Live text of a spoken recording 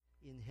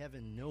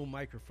heaven, no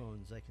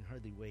microphones. I can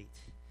hardly wait.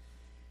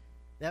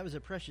 That was a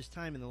precious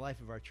time in the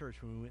life of our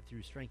church when we went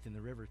through Strength in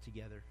the River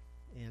together.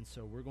 And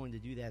so we're going to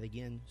do that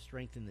again,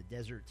 Strength in the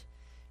Desert.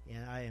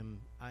 And I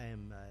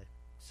am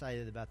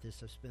excited about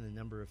this. I've spent a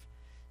number of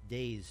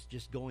days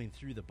just going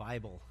through the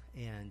Bible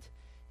and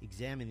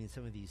examining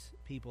some of these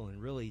people,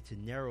 and really to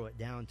narrow it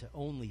down to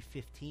only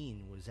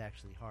 15 was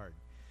actually hard.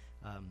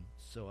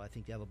 So I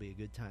think that'll be a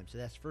good time. So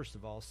that's first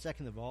of all.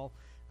 Second of all,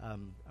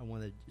 I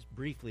want to just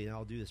briefly, and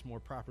I'll do this more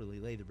properly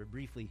later, but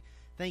briefly,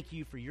 thank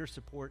you for your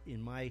support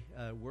in my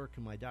work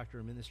and my Doctor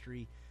of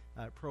Ministry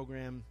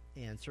program,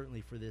 and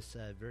certainly for this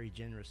very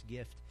generous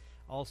gift.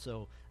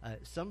 Also,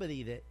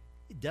 somebody that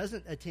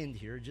doesn't attend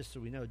here, just so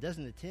we know,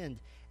 doesn't attend,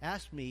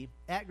 asked me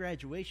at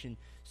graduation,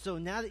 so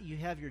now that you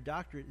have your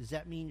doctorate, does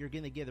that mean you're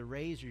going to get a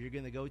raise or you're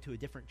going to go to a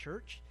different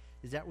church?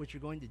 Is that what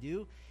you're going to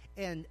do?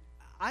 And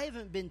I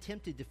haven't been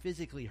tempted to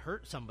physically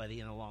hurt somebody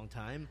in a long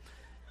time.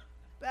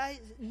 But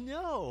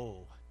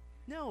no,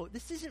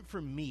 this isn't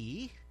for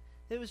me.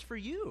 It was for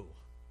you.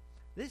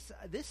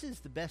 This is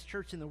the best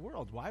church in the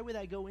world. Why would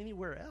I go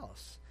anywhere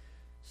else?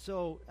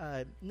 So,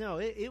 no,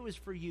 it was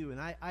for you,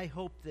 and I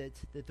hope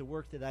that the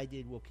work that I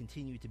did will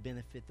continue to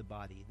benefit the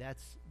body.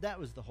 That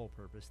was the whole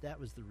purpose. That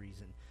was the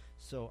reason.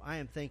 So I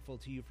am thankful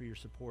to you for your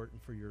support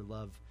and for your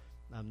love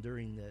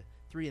during the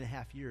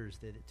 3.5 years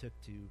that it took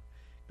to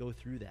go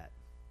through that.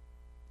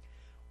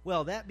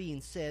 Well, that being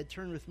said,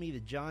 turn with me to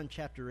John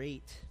chapter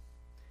 8.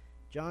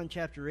 John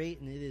chapter 8,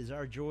 and it is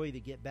our joy to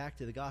get back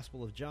to the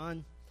Gospel of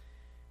John.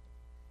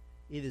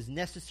 It is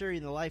necessary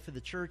in the life of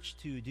the church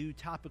to do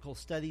topical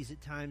studies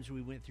at times.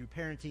 We went through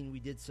parenting. We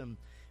did some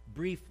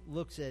brief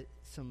looks at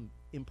some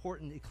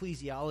important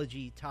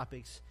ecclesiology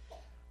topics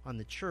on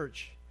the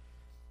church.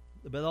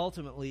 But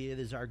ultimately, it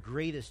is our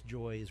greatest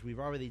joy, as we've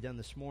already done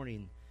this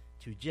morning,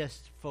 to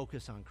just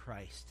focus on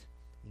Christ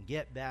and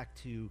get back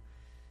to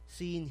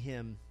seeing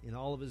him in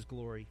all of his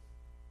glory.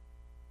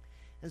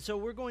 And so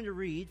we're going to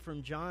read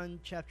from John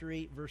chapter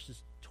 8,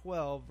 verse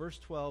 12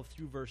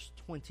 through verse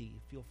 20,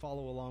 if you'll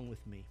follow along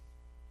with me.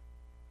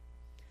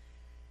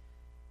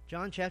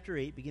 John chapter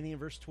 8, beginning in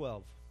verse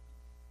 12.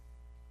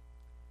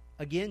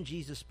 Again,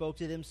 Jesus spoke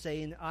to them,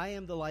 saying, I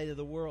am the light of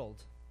the world.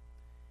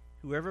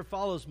 Whoever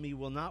follows me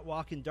will not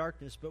walk in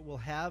darkness, but will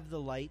have the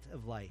light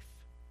of life.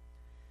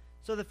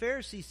 So the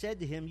Pharisees said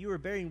to him, You are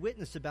bearing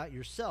witness about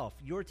yourself.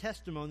 Your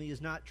testimony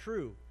is not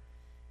true.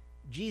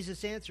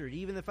 Jesus answered,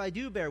 Even if I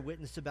do bear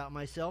witness about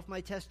myself,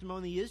 my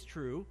testimony is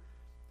true.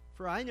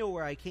 For I know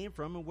where I came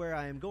from and where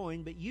I am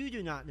going, but you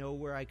do not know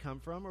where I come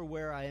from or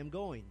where I am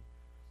going.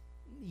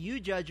 You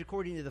judge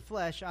according to the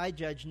flesh, I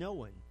judge no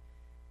one.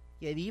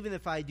 Yet even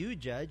if I do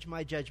judge,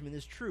 my judgment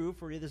is true,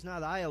 for it is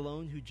not I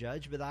alone who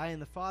judge, but I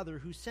and the Father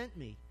who sent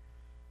me.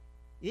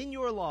 In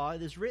your law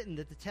it is written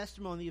that the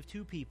testimony of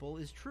two people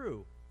is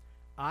true.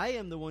 I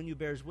am the one who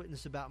bears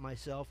witness about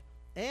myself,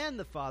 and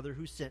the Father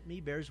who sent me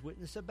bears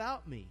witness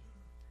about me.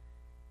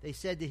 They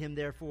said to him,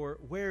 therefore,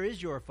 Where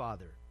is your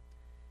Father?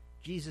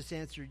 Jesus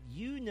answered,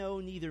 You know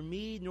neither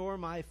me nor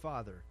my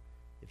Father.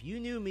 If you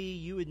knew me,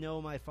 you would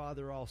know my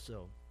Father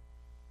also.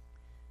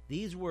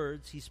 These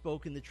words he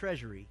spoke in the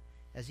treasury,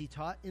 as he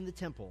taught in the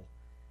temple,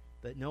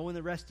 but no one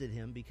arrested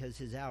him because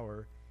his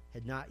hour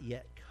had not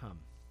yet come.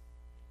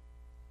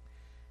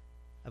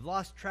 I've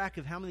lost track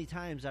of how many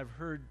times I've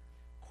heard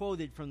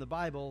quoted from the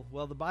Bible,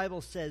 well, the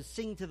Bible says,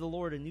 sing to the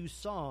Lord a new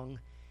song,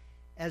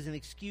 as an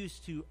excuse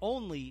to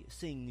only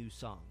sing new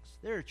songs.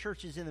 There are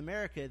churches in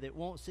America that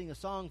won't sing a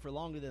song for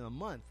longer than a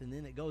month, and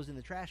then it goes in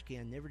the trash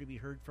can, never to be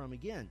heard from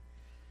again.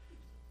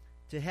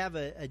 To have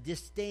a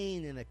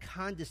disdain and a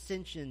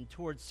condescension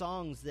towards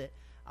songs that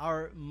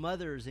our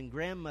mothers and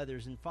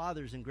grandmothers and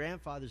fathers and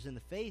grandfathers in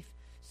the faith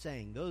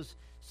sang. Those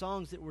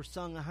songs that were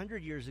sung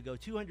 100 years ago,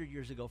 200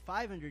 years ago,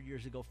 500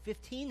 years ago,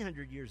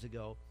 1,500 years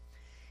ago.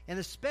 And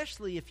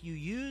especially if you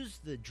use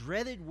the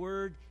dreaded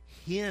word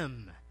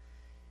hymn.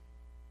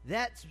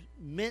 That's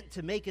meant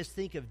to make us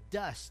think of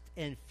dust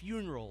and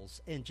funerals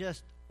and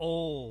just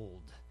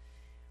old.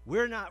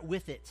 We're not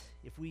with it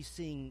if we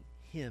sing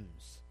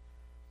hymns.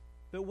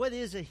 But what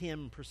is a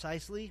hymn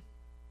precisely?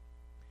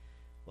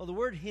 Well, the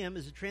word hymn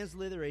is a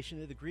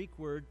transliteration of the Greek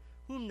word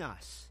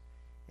humnos,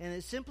 and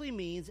it simply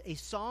means a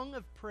song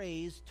of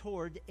praise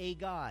toward a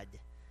God.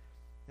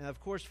 And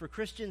of course, for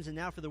Christians and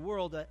now for the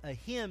world, a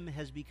hymn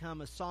has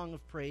become a song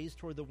of praise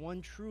toward the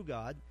one true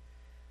God.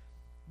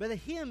 But a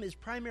hymn is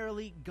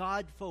primarily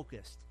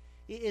God-focused.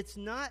 It's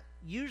not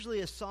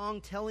usually a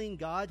song telling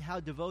God how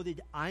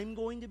devoted I'm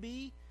going to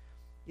be.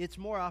 It's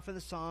more often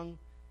a song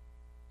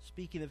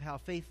speaking of how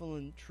faithful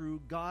and true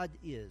God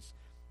is.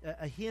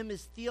 A hymn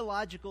is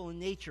theological in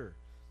nature.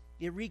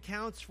 It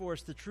recounts for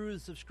us the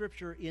truths of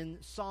Scripture in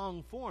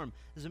song form.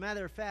 As a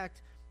matter of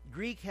fact,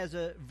 Greek has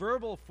a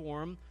verbal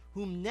form,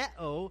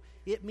 humneo.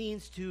 It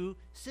means to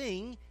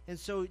sing, and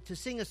so to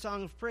sing a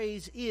song of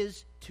praise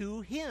is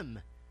to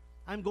hymn.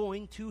 I'm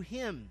going to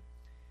hymn.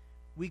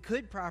 We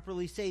could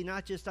properly say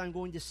not just I'm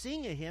going to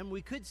sing a hymn,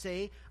 we could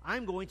say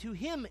I'm going to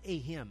hymn a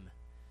hymn.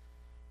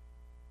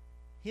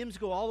 Hymns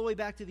go all the way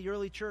back to the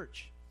early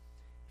church.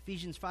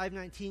 Ephesians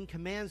 5:19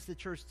 commands the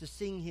church to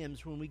sing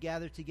hymns when we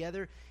gather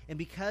together. And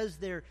because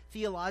they're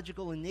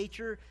theological in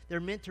nature,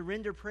 they're meant to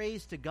render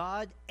praise to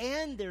God,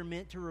 and they're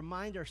meant to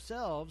remind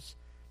ourselves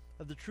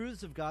of the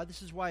truths of God.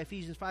 This is why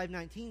Ephesians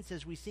 5:19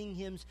 says we sing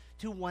hymns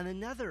to one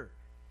another.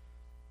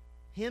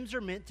 Hymns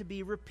are meant to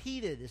be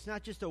repeated. It's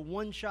not just a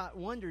one-shot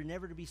wonder,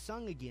 never to be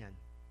sung again.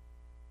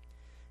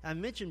 I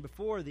mentioned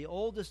before, the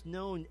oldest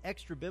known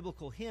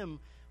extra-biblical hymn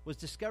was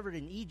discovered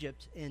in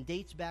Egypt and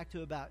dates back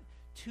to about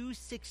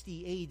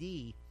 260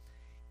 A.D.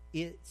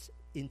 It's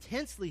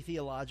intensely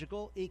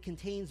theological. It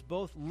contains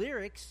both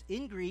lyrics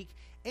in Greek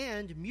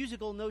and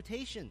musical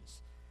notations.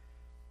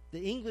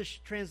 The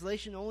English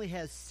translation only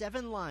has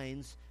 7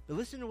 lines, but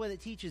listen to what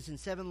it teaches in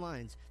 7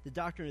 lines. The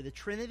doctrine of the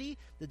Trinity,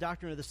 the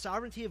doctrine of the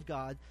sovereignty of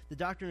God, the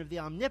doctrine of the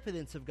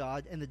omnipotence of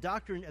God, and the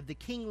doctrine of the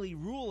kingly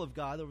rule of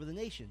God over the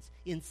nations,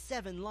 in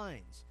 7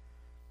 lines.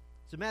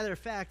 As a matter of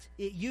fact,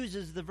 it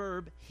uses the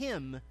verb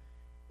hymn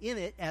in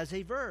it as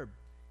a verb.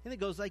 And it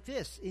goes like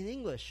this in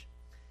English.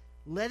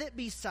 Let it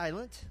be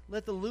silent,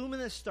 let the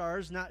luminous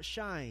stars not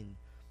shine.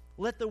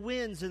 Let the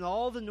winds and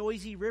all the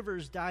noisy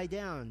rivers die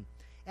down,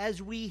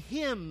 as we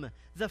hymn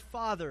the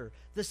Father,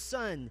 the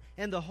Son,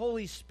 and the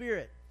Holy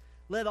Spirit.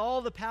 Let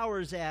all the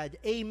powers add,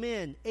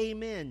 Amen,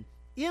 Amen.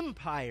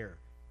 Empire,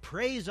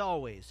 praise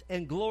always,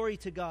 and glory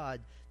to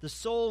God, the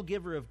sole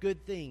giver of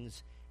good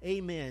things.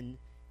 Amen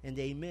and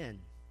amen.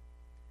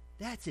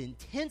 That's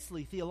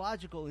intensely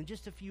theological in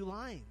just a few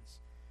lines.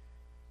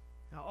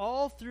 Now,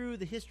 all through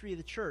the history of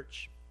the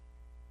church,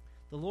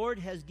 the Lord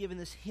has given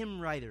us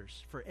hymn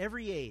writers for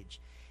every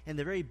age, and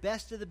the very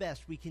best of the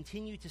best we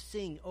continue to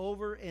sing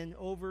over and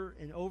over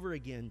and over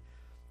again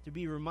to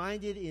be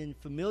reminded in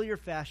familiar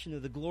fashion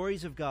of the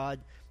glories of God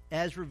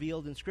as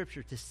revealed in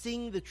Scripture, to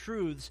sing the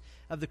truths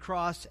of the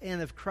cross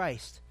and of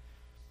Christ.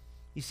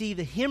 You see,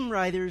 the hymn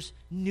writers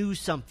knew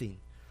something.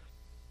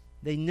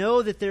 They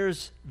know that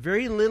there's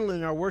very little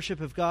in our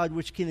worship of God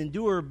which can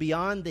endure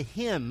beyond the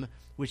hymn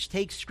which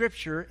takes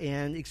Scripture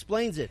and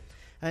explains it.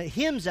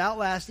 Hymns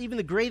outlast even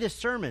the greatest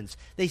sermons.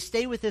 They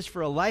stay with us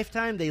for a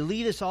lifetime. They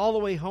lead us all the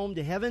way home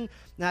to heaven.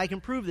 Now, I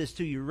can prove this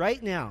to you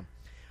right now.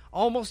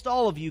 Almost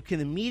all of you can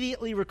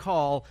immediately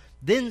recall,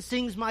 "Then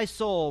sings my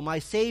soul, my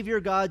Savior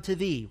God to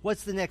thee."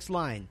 What's the next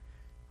line?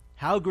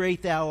 "How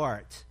great thou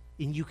art."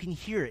 And you can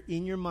hear it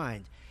in your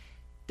mind.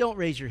 Don't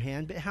raise your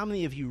hand, but how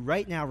many of you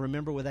right now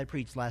remember what I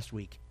preached last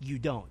week? You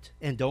don't.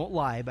 And don't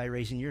lie by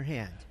raising your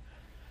hand.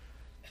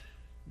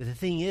 But the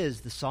thing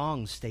is, the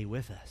songs stay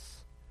with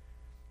us.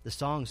 The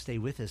songs stay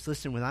with us.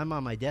 Listen, when I'm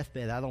on my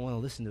deathbed, I don't want to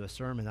listen to a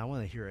sermon. I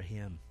want to hear a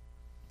hymn.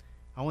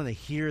 I want to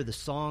hear the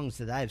songs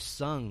that I've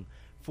sung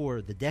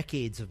for the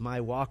decades of my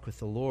walk with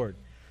the Lord.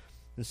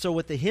 And so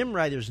what the hymn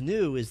writers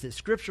knew is that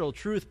scriptural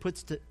truth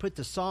put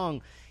to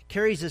song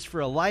carries us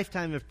for a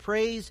lifetime of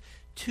praise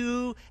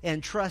to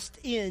and trust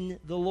in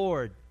the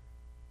Lord.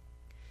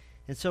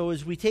 And so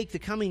as we take the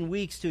coming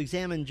weeks to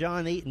examine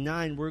John 8 and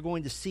 9, we're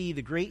going to see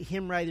the great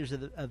hymn writers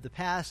of the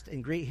past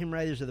and great hymn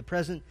writers of the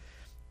present.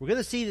 We're going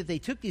to see that they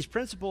took these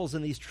principles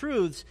and these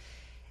truths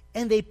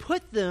and they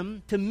put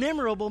them to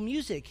memorable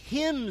music,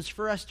 hymns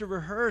for us to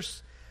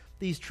rehearse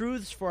these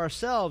truths for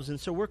ourselves. And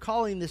so we're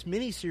calling this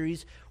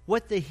mini-series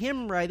What the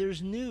Hymn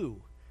Writers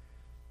Knew.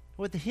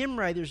 What the hymn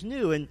writers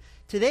knew. And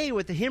today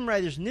what the hymn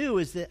writers knew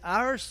is that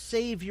our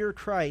Savior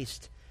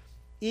Christ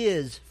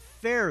is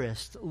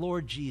fairest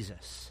Lord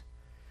Jesus.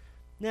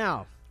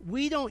 Now,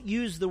 we don't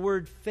use the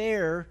word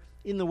fair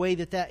in the way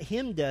that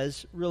hymn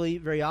does really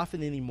very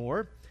often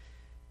anymore.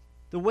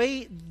 The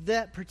way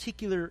that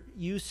particular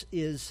use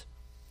is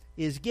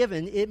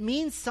given, it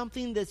means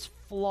something that's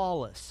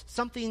flawless,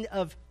 something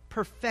of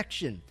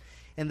perfection.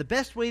 And the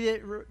best way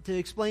to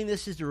explain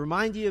this is to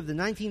remind you of the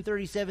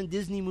 1937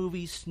 Disney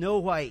movie Snow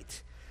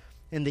White.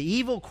 And the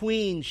evil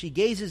queen, she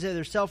gazes at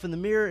herself in the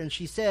mirror and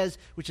she says,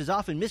 which is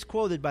often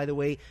misquoted by the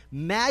way,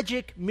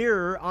 "Magic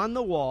mirror on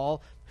the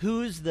wall,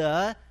 who's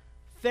the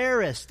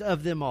fairest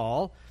of them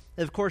all?"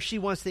 Of course, she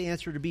wants the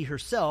answer to be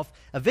herself.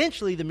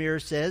 Eventually, the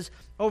mirror says,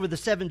 "Over the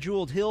 7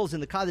 jeweled hills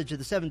in the cottage of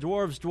the 7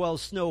 dwarves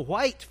dwells Snow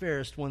White,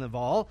 fairest one of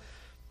all."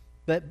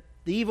 But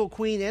the evil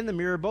queen and the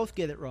mirror both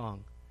get it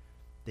wrong.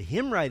 The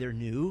hymn writer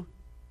knew,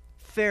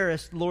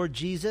 fairest Lord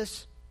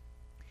Jesus.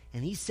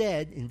 And he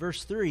said in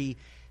verse 3,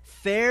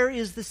 "Fair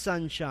is the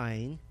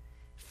sunshine,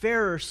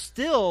 fairer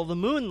still the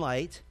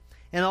moonlight,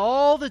 and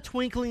all the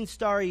twinkling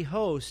starry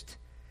host.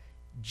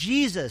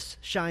 Jesus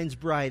shines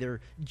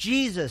brighter,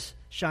 Jesus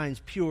shines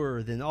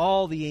purer than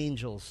all the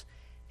angels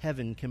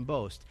heaven can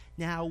boast."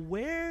 Now,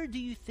 where do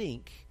you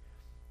think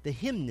the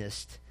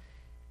hymnist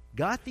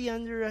got the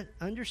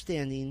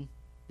understanding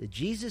that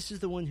Jesus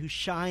is the one who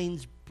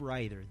shines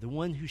brighter, the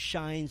one who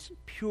shines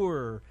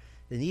purer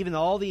than even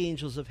all the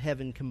angels of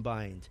heaven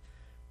combined?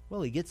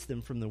 Well, he gets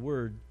them from the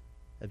word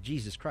of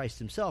Jesus Christ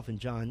himself in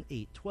John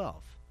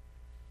 8:12.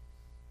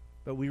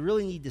 But we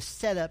really need to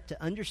set up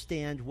to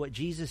understand what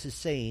Jesus is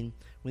saying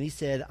when he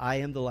said, "I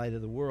am the light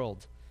of the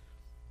world."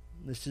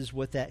 This is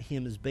what that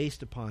hymn is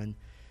based upon.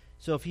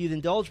 So if you'd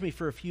indulge me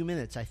for a few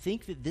minutes, I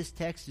think that this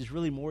text is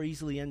really more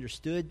easily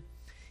understood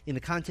in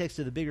the context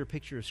of the bigger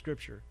picture of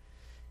Scripture.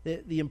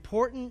 The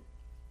important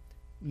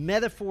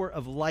metaphor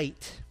of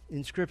light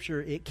in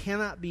Scripture, it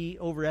cannot be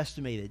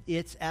overestimated.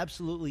 It's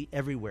absolutely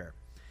everywhere.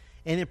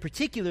 And in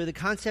particular, the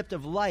concept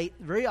of light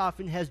very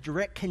often has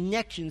direct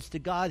connections to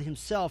God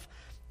himself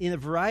in a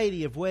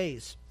variety of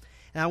ways.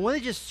 And I want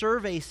to just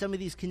survey some of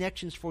these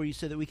connections for you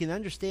so that we can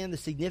understand the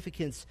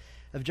significance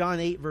of John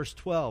 8, verse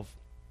 12.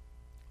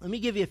 Let me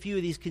give you a few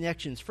of these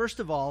connections. First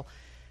of all,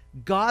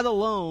 God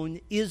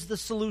alone is the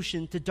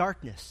solution to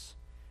darkness.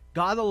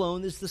 God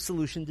alone is the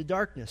solution to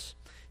darkness.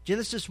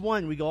 Genesis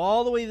 1, we go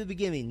all the way to the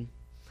beginning.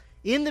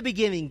 In the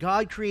beginning,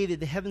 God created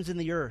the heavens and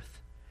the earth.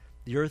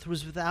 The earth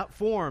was without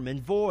form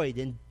and void,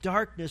 and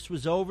darkness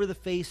was over the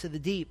face of the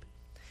deep.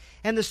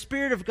 And the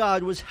Spirit of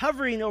God was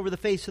hovering over the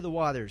face of the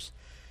waters.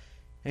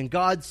 And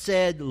God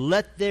said,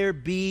 "Let there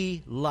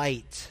be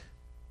light."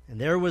 And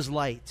there was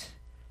light.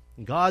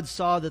 And God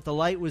saw that the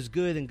light was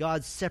good, and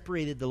God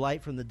separated the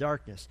light from the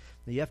darkness.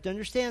 Now you have to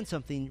understand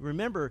something.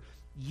 Remember,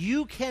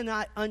 you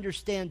cannot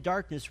understand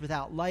darkness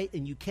without light,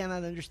 and you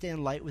cannot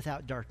understand light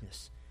without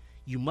darkness.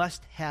 You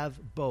must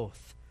have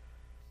both.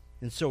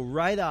 And so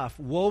right off,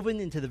 woven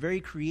into the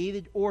very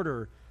created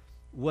order,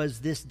 was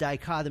this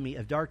dichotomy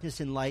of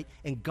darkness and light,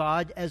 and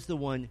God as the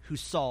one who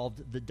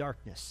solved the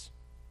darkness.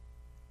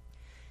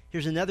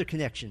 Here's another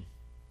connection.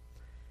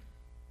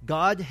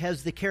 God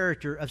has the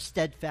character of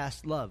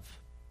steadfast love.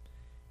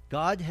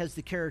 God has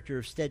the character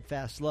of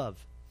steadfast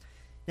love.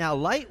 Now,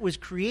 light was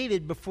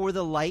created before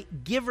the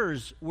light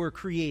givers were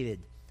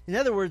created. In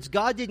other words,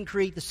 God didn't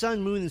create the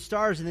sun, moon, and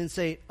stars and then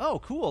say, "Oh,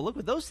 cool, look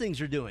what those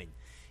things are doing."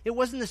 It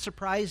wasn't a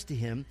surprise to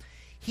him.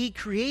 He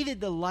created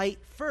the light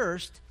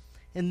first,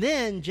 and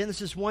then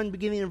Genesis 1,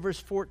 beginning in verse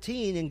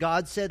 14, and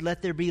God said,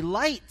 "Let there be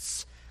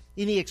lights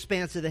in the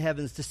expanse of the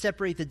heavens to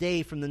separate the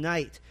day from the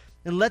night,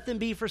 and let them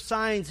be for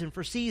signs and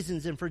for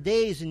seasons and for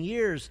days and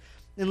years,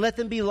 and let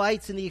them be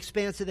lights in the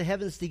expanse of the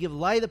heavens to give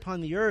light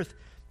upon the earth."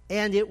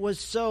 And it was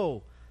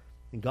so.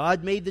 And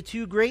God made the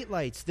two great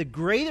lights, the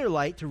greater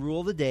light to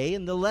rule the day,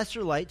 and the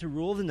lesser light to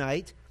rule the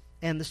night,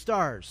 and the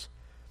stars.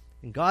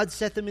 And God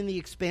set them in the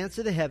expanse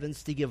of the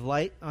heavens to give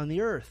light on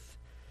the earth.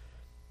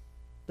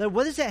 Now,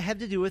 what does that have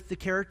to do with the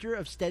character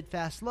of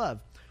steadfast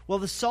love? Well,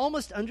 the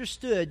psalmist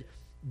understood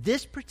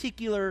this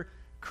particular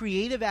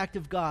creative act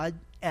of God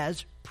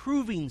as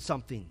proving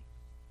something.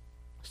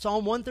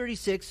 Psalm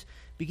 136,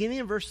 beginning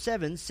in verse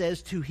 7,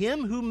 says, "To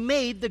him who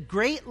made the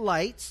great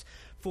lights,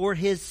 for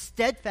his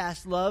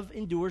steadfast love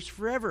endures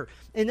forever."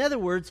 In other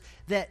words,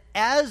 that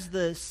as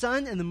the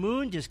sun and the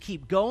moon just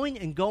keep going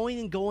and going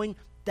and going,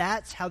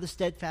 that's how the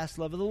steadfast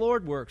love of the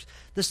Lord works.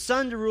 The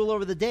sun to rule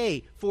over the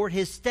day, for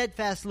his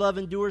steadfast love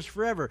endures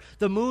forever.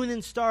 The moon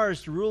and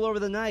stars to rule over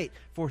the night,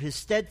 for his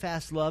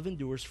steadfast love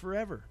endures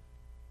forever.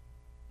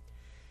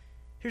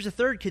 Here's a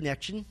third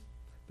connection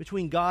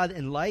between God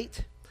and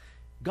light.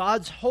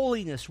 God's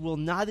holiness will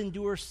not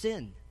endure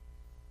sin.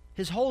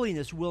 His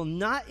holiness will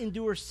not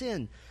endure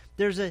sin.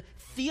 There's a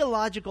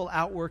theological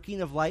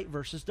outworking of light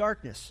versus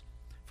darkness.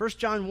 1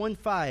 John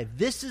 1:5,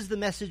 "This is the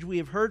message we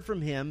have heard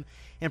from him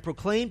and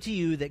proclaim to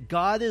you, that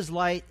God is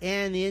light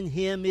and in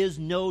him is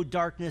no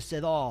darkness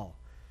at all."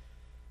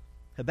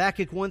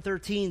 Habakkuk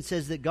 1:13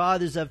 says that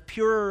God is of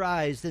purer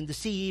eyes than to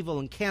see evil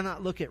and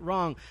cannot look at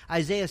wrong.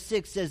 Isaiah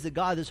 6 says that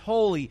God is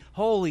holy,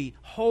 holy,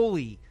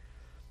 holy.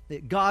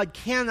 That God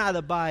cannot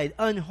abide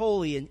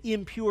unholy and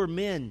impure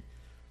men.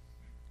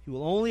 He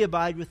will only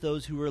abide with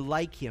those who are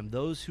like him,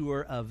 those who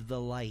are of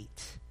the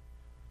light.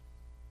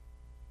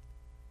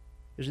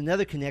 There's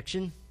another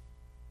connection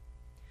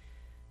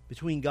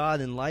between God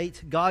and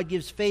light. God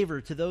gives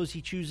favor to those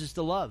he chooses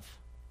to love.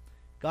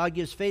 God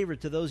gives favor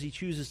to those he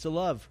chooses to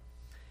love.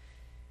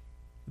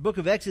 The book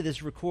of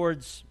Exodus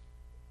records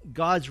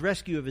God's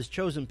rescue of his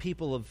chosen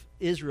people of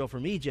Israel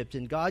from Egypt,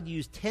 and God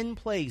used 10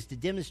 plagues to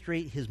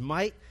demonstrate his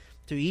might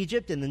to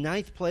Egypt, and the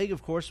 9th plague,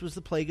 of course, was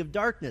the plague of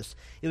darkness.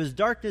 It was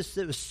darkness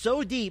that was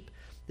so deep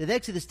that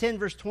Exodus 10,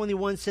 verse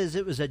 21 says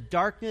it was a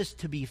darkness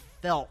to be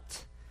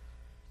felt.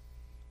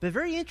 But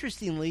very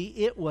interestingly,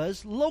 it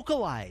was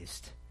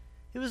localized.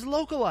 It was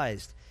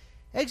localized.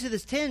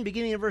 Exodus 10,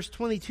 beginning in verse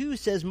 22,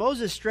 says,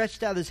 "Moses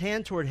stretched out his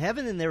hand toward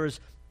heaven, and there was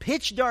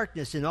pitch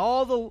darkness in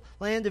all the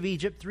land of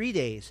Egypt 3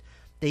 days.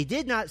 They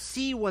did not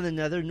see one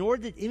another, nor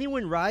did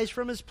anyone rise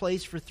from his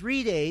place for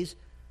 3 days.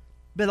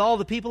 But all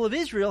the people of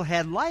Israel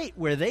had light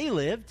where they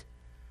lived."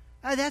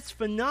 That's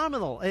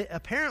phenomenal.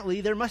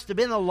 Apparently, there must have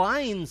been a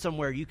line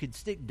somewhere. You could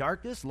stick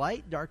darkness,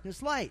 light,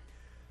 darkness, light.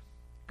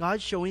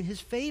 God's showing his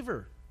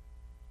favor.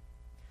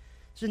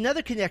 There's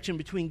another connection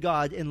between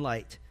God and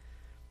light.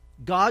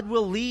 God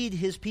will lead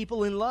his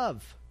people in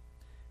love.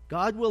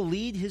 God will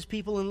lead his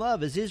people in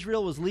love. As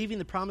Israel was leaving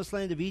the promised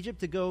land of Egypt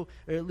to go,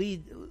 or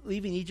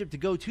leaving Egypt to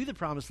go to the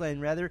promised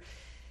land, rather,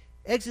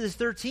 Exodus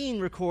 13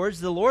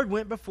 records, "The Lord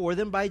went before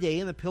them by day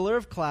in a pillar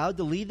of cloud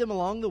to lead them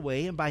along the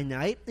way, and by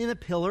night in a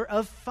pillar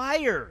of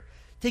fire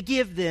to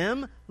give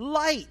them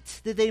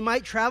light, that they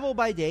might travel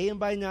by day and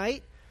by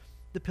night.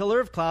 The pillar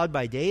of cloud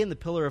by day and the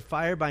pillar of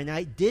fire by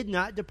night did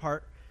not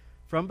depart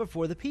from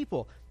before the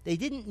people." They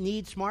didn't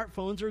need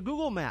smartphones or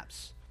Google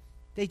Maps.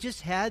 They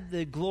just had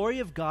the glory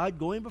of God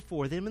going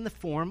before them in the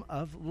form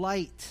of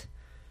light.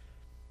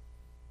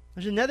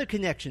 There's another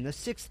connection, a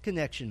sixth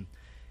connection.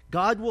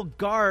 God will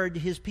guard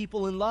his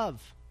people in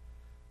love.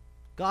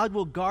 God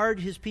will guard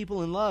his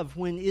people in love.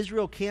 When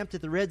Israel camped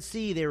at the Red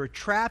Sea, they were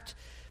trapped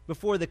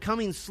before the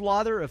coming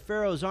slaughter of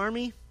Pharaoh's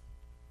army.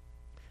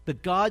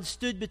 But God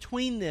stood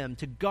between them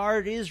to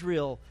guard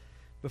Israel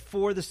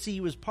before the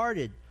sea was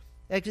parted.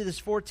 Exodus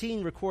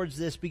 14 records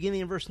this,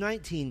 beginning in verse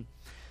 19.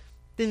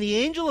 Then the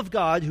angel of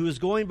God, who was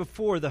going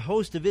before the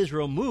host of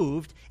Israel,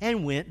 moved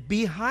and went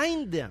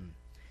behind them.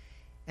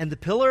 And the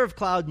pillar of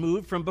cloud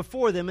moved from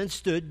before them and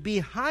stood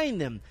behind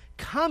them,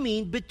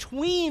 coming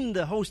between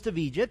the host of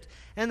Egypt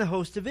and the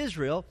host of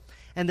Israel.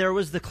 And there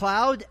was the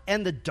cloud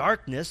and the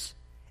darkness,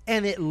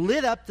 and it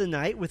lit up the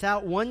night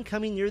without one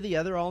coming near the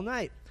other all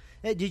night.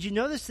 Did you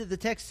notice that the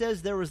text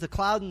says there was the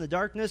cloud and the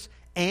darkness,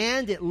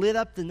 and it lit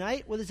up the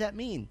night? What does that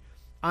mean?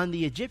 On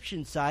the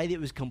Egyptian side, it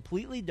was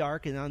completely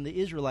dark, and on the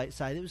Israelite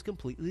side, it was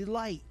completely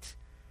light.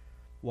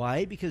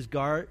 Why? Because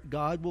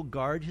God will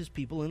guard his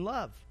people in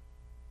love.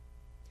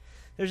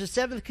 There's a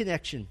seventh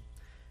connection.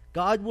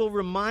 God will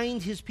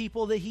remind his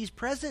people that he's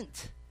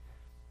present.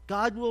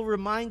 God will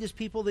remind his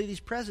people that he's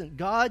present.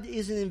 God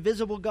is an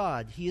invisible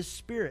God. He is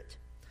spirit.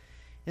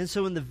 And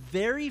so in the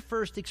very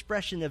first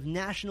expression of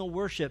national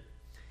worship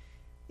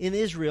in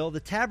Israel, the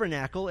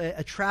tabernacle,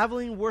 a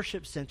traveling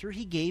worship center,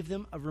 he gave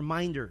them a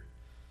reminder.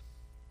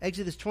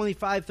 Exodus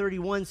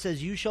 25:31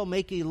 says, "You shall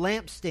make a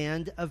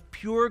lampstand of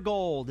pure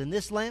gold." And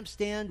this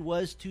lampstand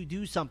was to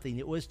do something.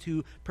 It was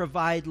to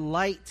provide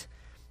light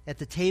at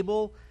the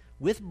table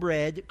with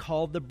bread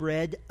called the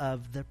bread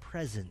of the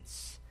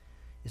presence.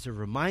 It's a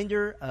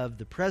reminder of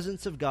the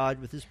presence of God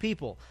with his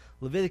people.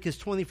 Leviticus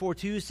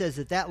 24:2 says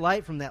that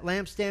light from that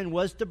lampstand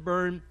was to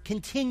burn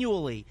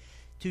continually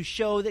to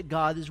show that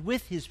God is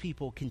with his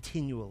people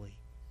continually.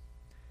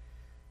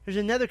 There's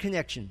another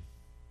connection.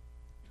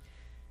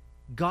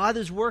 God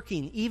is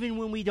working even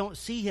when we don't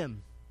see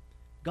him.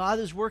 God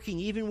is working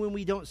even when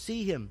we don't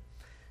see him.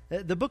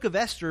 The book of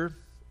Esther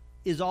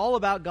is all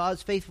about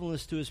God's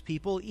faithfulness to his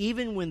people,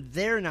 even when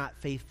they're not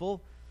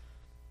faithful.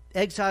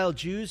 Exiled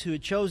Jews who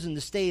had chosen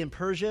to stay in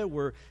Persia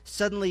were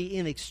suddenly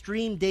in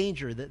extreme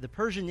danger. The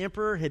Persian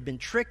emperor had been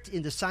tricked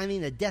into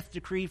signing a death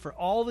decree for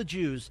all the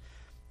Jews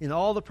in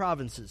all the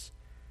provinces.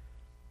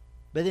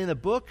 But in a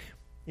book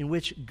in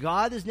which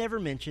God is never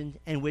mentioned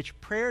and which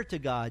prayer to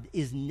God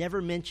is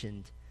never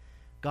mentioned,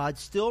 God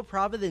still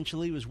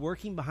providentially was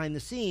working behind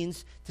the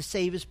scenes to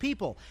save his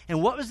people.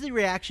 And what was the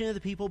reaction of the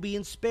people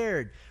being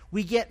spared?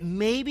 We get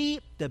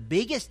maybe the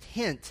biggest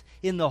hint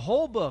in the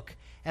whole book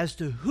as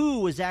to who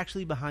was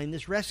actually behind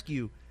this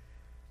rescue.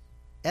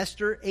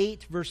 Esther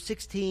 8, verse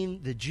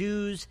 16, the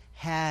Jews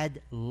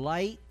had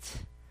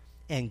light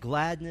and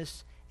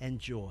gladness and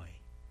joy.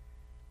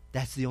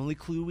 That's the only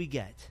clue we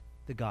get,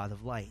 the God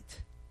of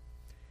light.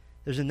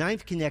 There's a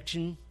ninth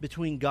connection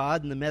between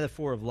God and the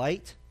metaphor of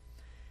light.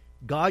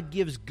 God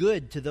gives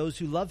good to those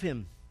who love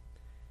him.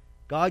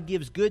 God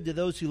gives good to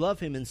those who love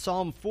him. In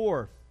Psalm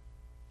 4,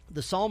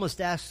 the psalmist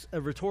asks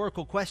a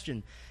rhetorical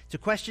question. It's a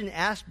question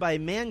asked by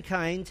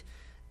mankind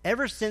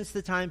ever since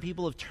the time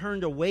people have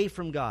turned away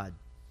from God.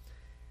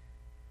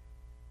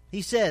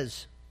 He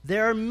says,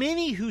 "There are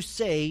many who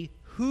say,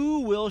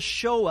 'Who will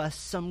show us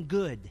some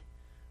good?'"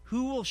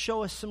 Who will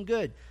show us some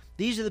good?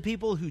 These are the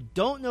people who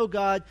don't know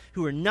God,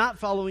 who are not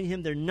following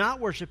him, they're not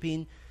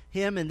worshiping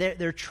him, and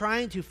they're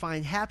trying to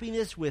find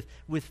happiness with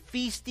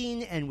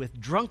feasting and with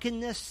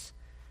drunkenness.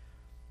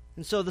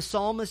 And so the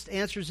psalmist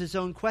answers his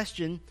own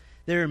question.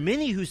 There are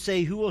many who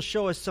say, "Who will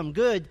show us some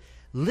good?"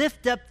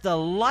 Lift up the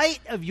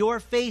light of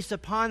your face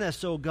upon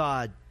us, O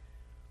God.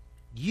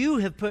 You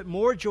have put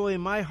more joy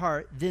in my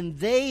heart than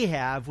they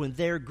have when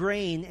their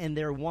grain and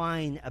their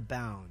wine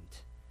abound.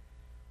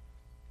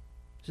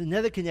 There's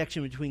another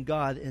connection between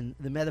God and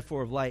the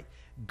metaphor of light.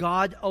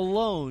 God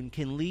alone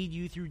can lead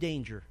you through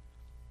danger.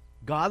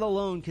 God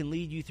alone can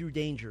lead you through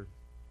danger.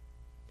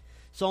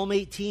 Psalm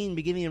 18,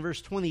 beginning in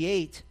verse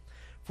 28,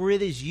 "For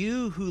it is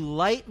you who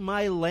light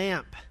my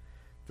lamp.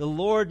 The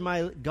Lord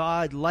my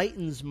God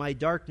lightens my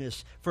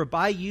darkness. For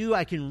by you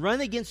I can run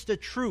against a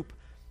troop,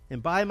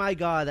 and by my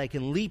God I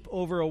can leap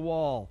over a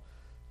wall."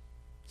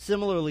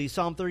 Similarly,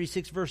 Psalm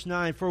 36, verse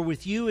 9, "For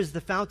with you is the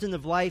fountain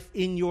of life.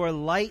 In your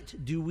light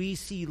do we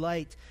see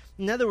light."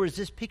 In other words,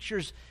 this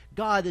pictures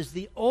God as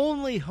the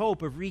only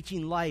hope of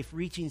reaching life,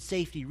 reaching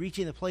safety,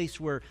 reaching a place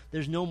where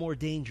there's no more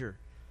danger.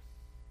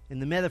 And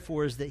the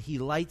metaphor is that he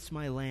lights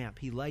my lamp.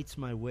 He lights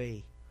my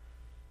way.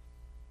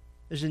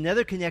 There's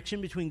another connection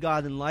between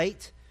God and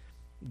light.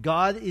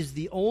 God is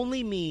the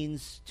only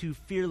means to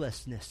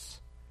fearlessness.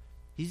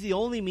 He's the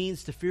only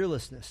means to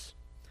fearlessness.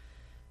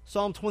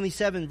 Psalm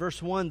 27,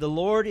 verse 1, "The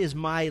Lord is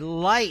my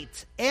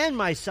light and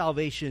my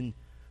salvation.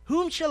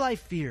 Whom shall I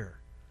fear?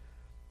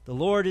 The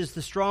Lord is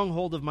the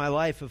stronghold of my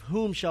life. Of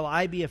whom shall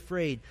I be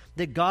afraid?"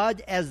 That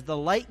God, as the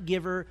light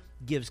giver,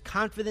 gives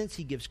confidence.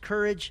 He gives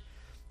courage.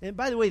 And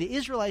by the way, the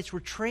Israelites were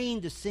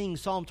trained to sing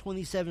Psalm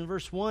 27,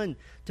 verse 1,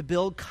 to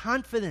build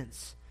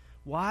confidence.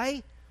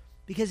 Why?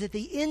 Because at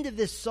the end of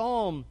this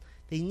psalm,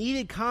 They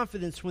needed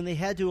confidence when they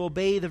had to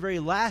obey the very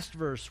last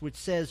verse, which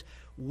says,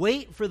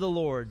 wait for the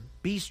Lord.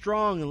 Be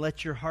strong and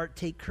let your heart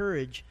take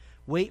courage.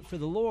 Wait for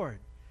the Lord.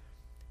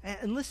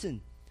 And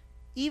listen,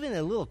 even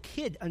a little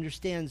kid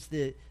understands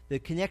the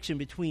connection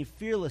between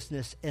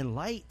fearlessness and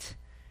light.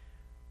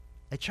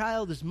 A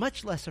child is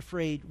much less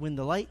afraid when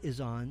the light is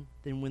on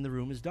than when the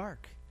room is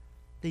dark.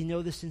 They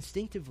know this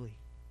instinctively.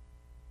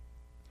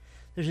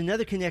 There's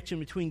another connection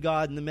between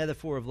God and the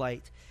metaphor of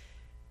light.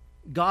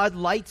 God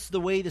lights the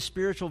way to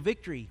spiritual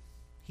victory.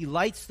 He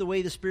lights the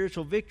way to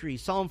spiritual victory.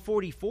 Psalm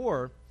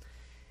 44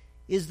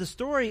 is the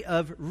story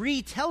of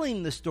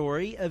retelling the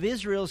story of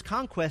Israel's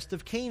conquest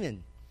of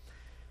Canaan.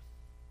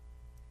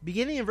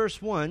 Beginning in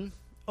verse 1,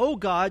 O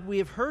God, we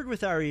have heard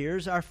with our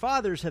ears, our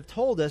fathers have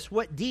told us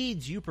what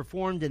deeds you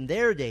performed in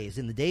their days,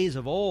 in the days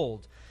of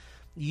old.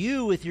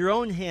 You with your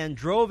own hand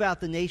drove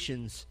out the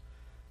nations,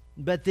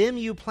 but them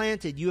you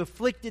planted. You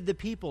afflicted the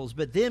peoples,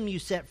 but them you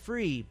set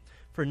free.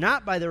 For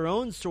not by their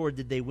own sword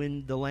did they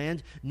win the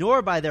land,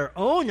 nor by their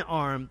own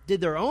arm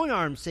did their own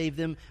arm save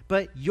them,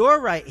 but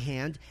your right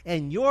hand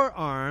and your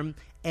arm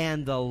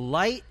and the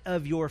light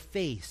of your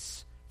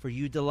face, for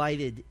you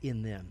delighted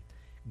in them.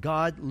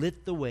 God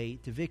lit the way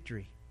to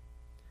victory.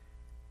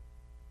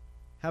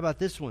 How about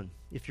this one?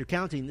 If you're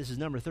counting, this is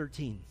number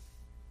 13.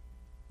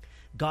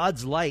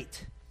 God's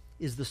light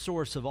is the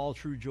source of all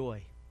true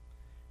joy.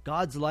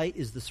 God's light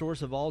is the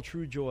source of all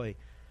true joy.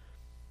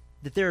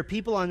 That there are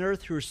people on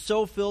earth who are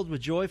so filled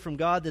with joy from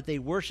God that they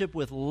worship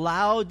with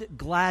loud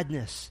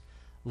gladness.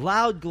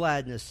 Loud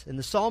gladness. And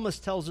the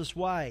psalmist tells us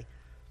why.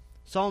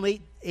 Psalm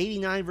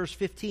 89 verse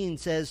 15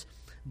 says,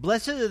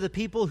 Blessed are the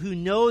people who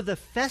know the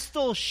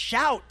festal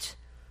shout,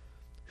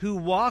 who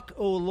walk,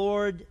 O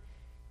Lord,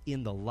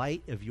 in the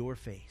light of your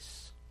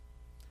face.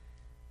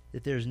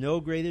 That there's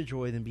no greater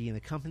joy than being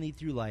accompanied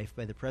through life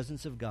by the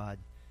presence of God,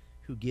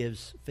 who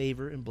gives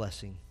favor and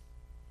blessing.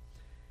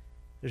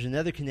 There's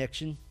another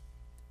connection.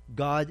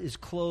 God is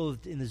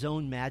clothed in his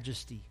own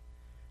majesty.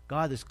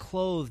 God is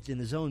clothed in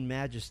his own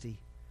majesty.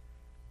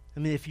 I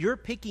mean, if you're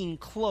picking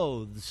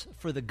clothes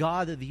for the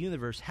God of the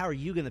universe, how are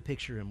you going to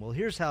picture him? Well,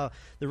 here's how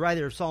the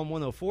writer of Psalm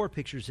 104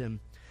 pictures him.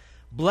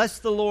 Bless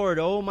the Lord,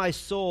 O my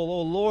soul.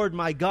 O Lord,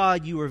 my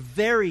God, you are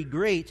very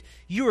great.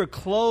 You are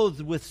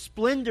clothed with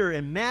splendor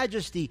and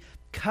majesty,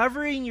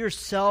 covering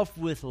yourself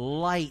with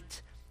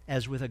light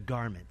as with a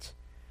garment.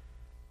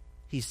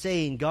 He's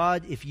saying,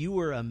 God, if you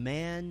were a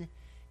man,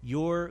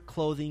 your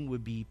clothing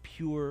would be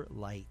pure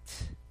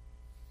light.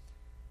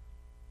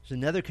 There's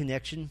another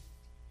connection.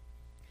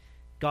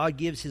 God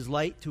gives his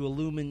light to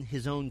illumine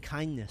his own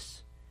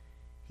kindness.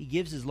 He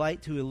gives his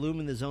light to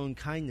illumine his own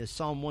kindness.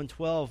 Psalm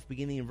 112,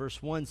 beginning in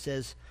verse 1,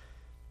 says,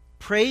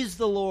 Praise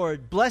the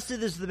Lord. Blessed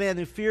is the man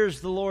who fears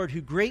the Lord,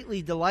 who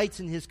greatly delights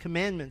in his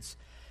commandments.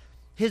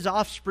 His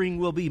offspring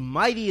will be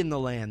mighty in the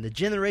land. The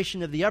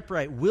generation of the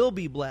upright will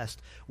be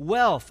blessed.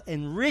 Wealth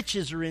and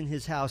riches are in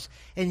his house,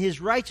 and his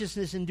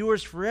righteousness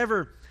endures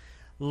forever.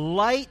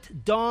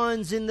 Light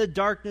dawns in the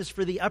darkness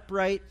for the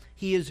upright.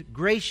 He is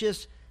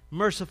gracious,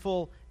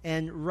 merciful,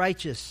 and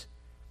righteous.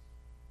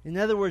 In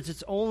other words,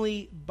 it's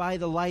only by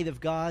the light of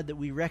God that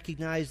we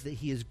recognize that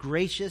he is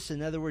gracious.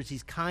 In other words,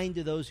 he's kind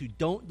to those who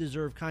don't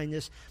deserve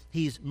kindness.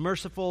 He's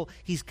merciful.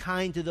 He's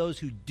kind to those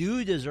who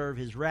do deserve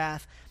his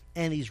wrath.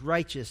 And he's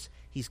righteous.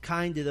 He's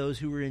kind to those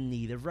who are in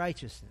need of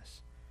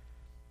righteousness.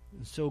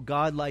 And so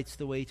God lights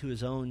the way to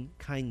his own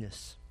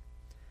kindness.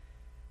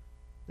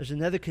 There's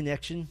another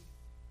connection.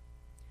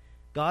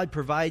 God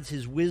provides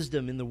his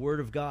wisdom in the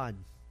Word of God.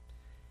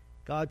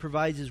 God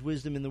provides his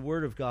wisdom in the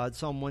Word of God.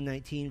 Psalm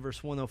 119,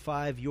 verse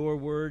 105, Your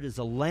word is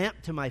a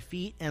lamp to my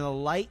feet and a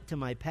light to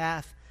my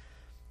path.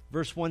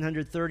 Verse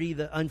 130,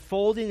 the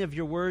unfolding of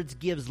your words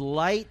gives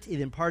light.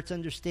 It imparts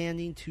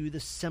understanding to the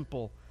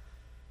simple.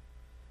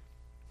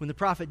 When the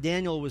prophet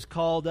Daniel was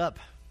called up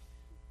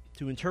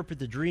to interpret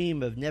the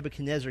dream of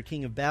Nebuchadnezzar,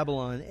 king of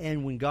Babylon,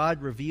 and when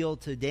God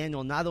revealed to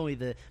Daniel not only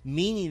the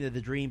meaning of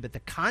the dream, but the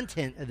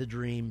content of the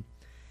dream,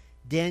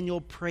 Daniel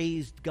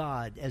praised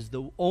God as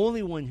the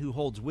only one who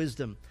holds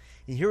wisdom.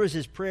 And here was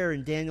his prayer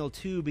in Daniel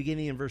 2,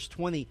 beginning in verse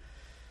 20.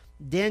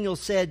 Daniel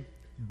said,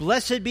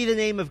 Blessed be the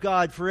name of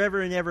God forever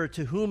and ever,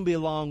 to whom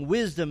belong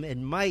wisdom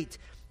and might.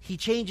 He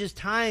changes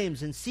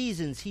times and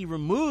seasons. He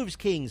removes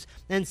kings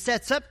and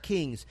sets up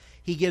kings.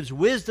 He gives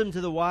wisdom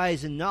to the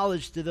wise and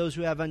knowledge to those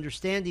who have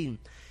understanding.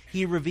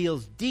 He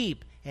reveals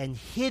deep and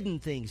hidden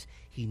things.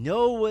 He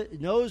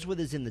knows what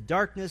is in the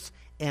darkness,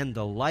 and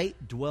the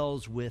light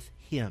dwells with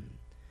him.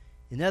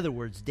 In other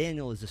words,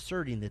 Daniel is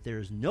asserting that there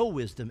is no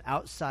wisdom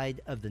outside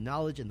of the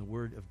knowledge and the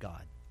word of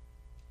God.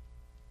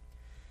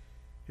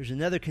 There's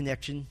another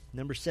connection,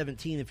 number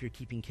 17 if you're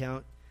keeping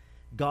count.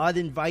 God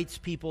invites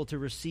people to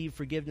receive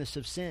forgiveness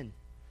of sin.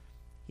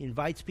 He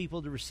invites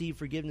people to receive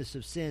forgiveness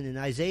of sin. In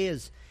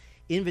Isaiah's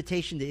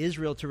invitation to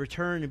Israel to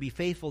return and be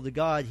faithful to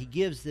God, he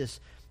gives this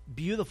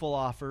beautiful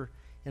offer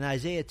in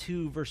Isaiah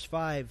 2, verse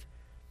 5.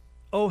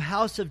 O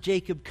house of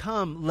Jacob,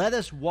 come, let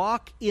us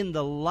walk in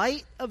the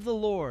light of the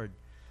Lord.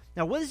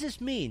 Now, what does this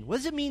mean? What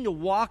does it mean to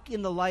walk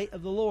in the light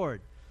of the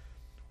Lord?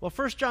 Well,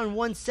 1 John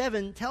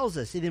 1:7 tells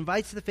us it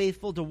invites the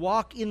faithful to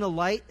walk in the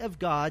light of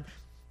God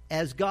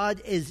as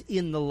God is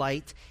in the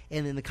light.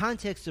 And in the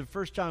context of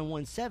 1 John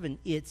 1:7,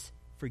 it's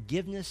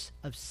forgiveness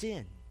of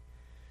sin.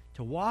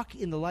 To walk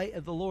in the light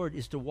of the Lord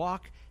is to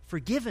walk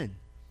forgiven,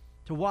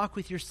 to walk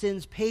with your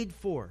sins paid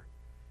for.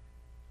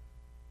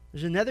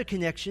 There's another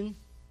connection.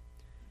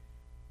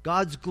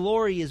 God's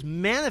glory is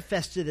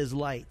manifested as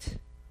light.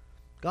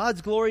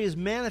 God's glory is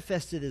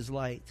manifested as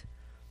light.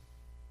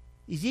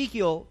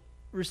 Ezekiel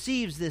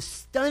receives this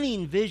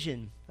stunning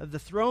vision of the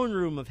throne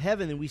room of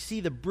heaven, and we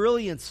see the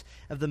brilliance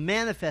of the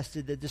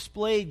manifested, the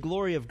displayed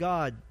glory of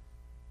God.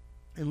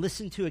 And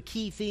listen to a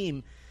key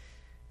theme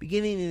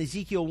beginning in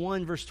Ezekiel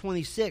 1, verse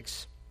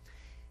 26.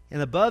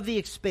 And above the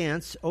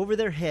expanse, over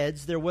their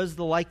heads, there was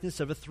the likeness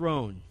of a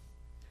throne,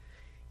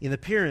 in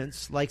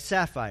appearance like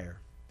sapphire.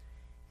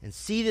 And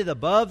seated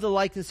above the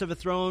likeness of a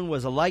throne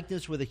was a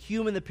likeness with a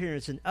human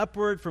appearance, and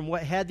upward from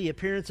what had the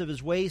appearance of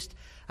his waist,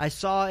 I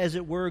saw, as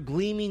it were,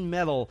 gleaming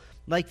metal,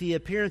 like the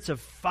appearance of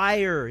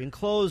fire,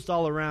 enclosed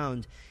all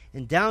around.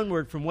 And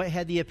downward from what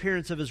had the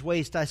appearance of his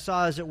waist, I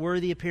saw, as it were,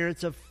 the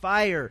appearance of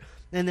fire.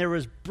 And there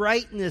was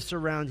brightness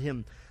around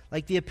him,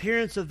 like the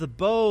appearance of the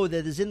bow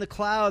that is in the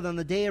cloud on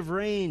the day of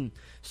rain.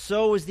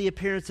 So was the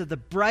appearance of the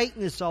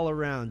brightness all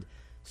around.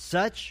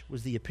 Such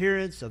was the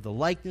appearance of the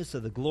likeness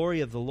of the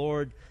glory of the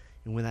Lord.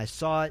 And when I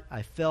saw it,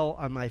 I fell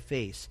on my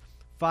face.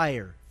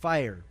 Fire,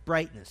 fire,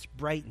 brightness,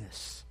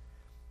 brightness.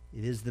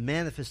 It is the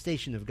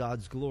manifestation of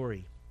God's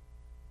glory.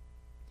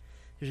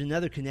 There's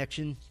another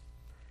connection.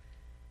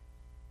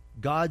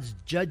 God's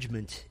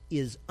judgment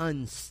is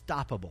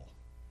unstoppable.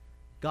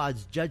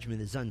 God's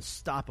judgment is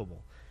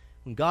unstoppable.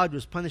 When God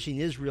was punishing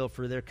Israel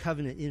for their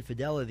covenant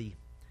infidelity,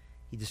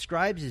 he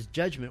describes his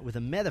judgment with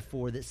a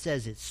metaphor that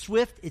says it's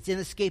swift, it's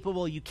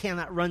inescapable, you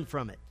cannot run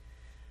from it.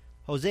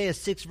 Hosea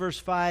 6, verse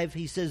 5,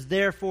 he says,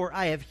 Therefore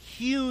I have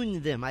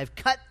hewn them, I have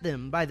cut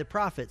them by the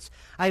prophets,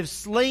 I have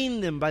slain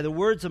them by the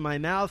words of my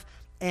mouth,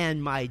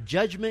 and my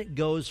judgment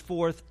goes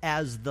forth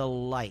as the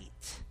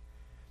light.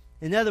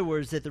 In other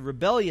words, that the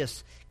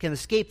rebellious can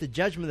escape the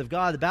judgment of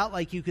God about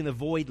like you can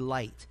avoid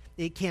light.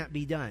 It can't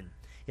be done.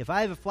 If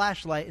I have a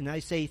flashlight and I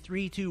say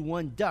 3, 2,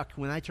 1, duck,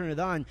 when I turn it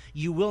on,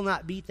 you will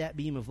not beat that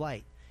beam of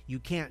light. You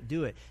can't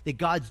do it. That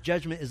God's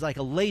judgment is like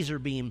a laser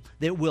beam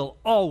that will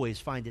always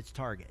find its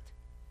target.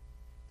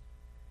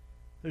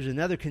 There's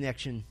another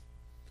connection.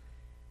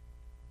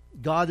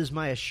 God is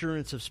my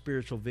assurance of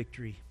spiritual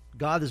victory.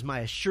 God is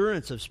my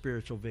assurance of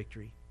spiritual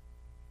victory.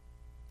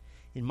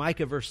 In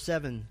Micah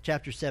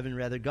chapter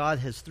 7, God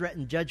has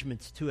threatened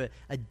judgments to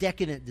a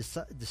decadent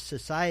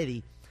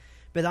society.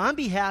 But on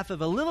behalf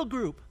of a little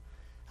group,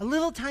 a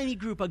little tiny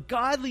group, a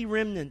godly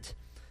remnant,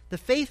 the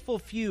faithful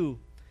few,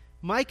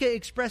 Micah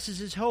expresses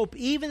his hope,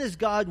 even as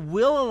God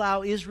will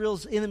allow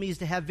Israel's enemies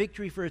to have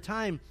victory for a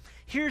time.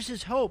 Here's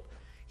his hope.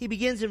 He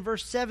begins in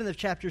verse 7 of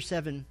chapter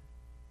 7.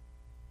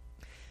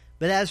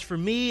 But as for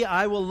me,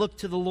 I will look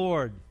to the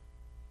Lord.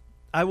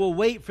 I will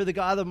wait for the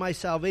God of my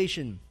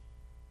salvation.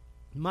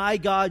 My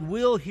God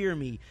will hear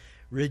me.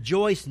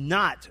 Rejoice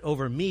not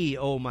over me,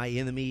 O my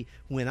enemy.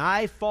 When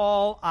I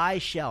fall, I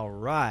shall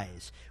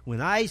rise. When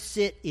I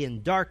sit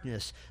in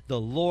darkness, the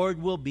Lord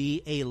will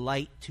be a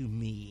light to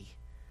me.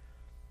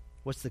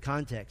 What's the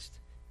context?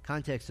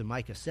 Context of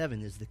Micah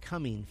 7 is the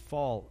coming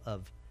fall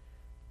of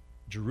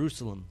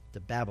Jerusalem to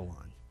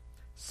Babylon.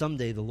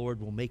 Someday the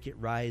Lord will make it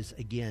rise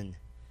again.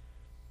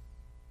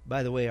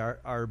 By the way,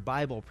 our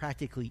Bible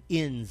practically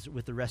ends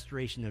with the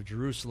restoration of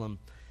Jerusalem,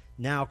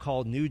 now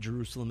called New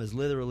Jerusalem, is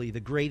literally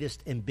the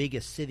greatest and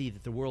biggest city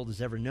that the world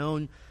has ever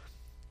known.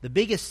 The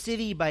biggest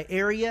city by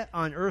area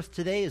on earth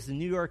today is the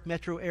New York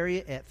metro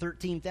area at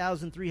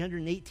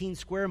 13,318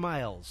 square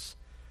miles.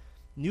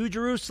 New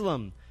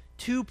Jerusalem,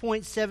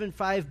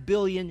 2.75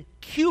 billion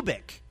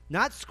cubic,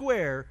 not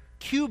square,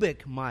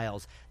 cubic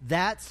miles.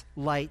 That's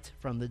light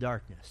from the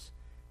darkness.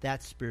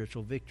 That's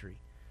spiritual victory.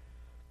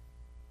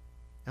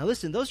 Now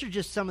listen, those are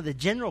just some of the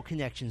general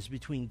connections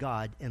between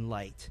God and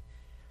light.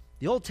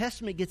 The Old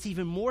Testament gets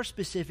even more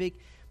specific,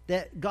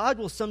 that God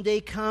will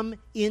someday come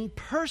in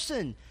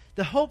person.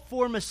 The hope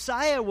for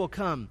Messiah will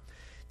come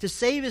to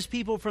save his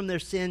people from their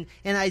sin.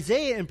 And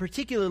Isaiah in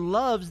particular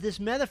loves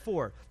this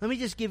metaphor. Let me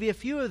just give you a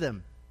few of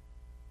them.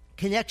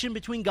 Connection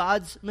between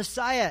God's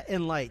Messiah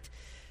and light.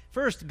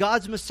 First,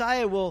 God's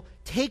Messiah will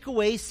take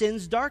away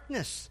sin's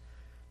darkness.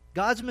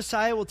 God's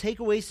Messiah will take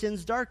away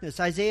sin's darkness.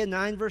 Isaiah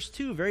 9 verse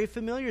 2, very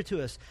familiar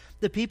to us.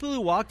 The people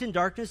who walked in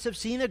darkness have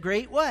seen a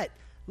great what?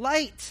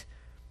 Light.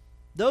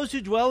 Those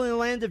who dwell in a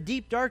land of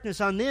deep darkness,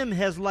 on them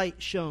has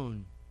light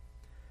shone.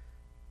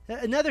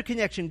 Another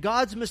connection,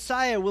 God's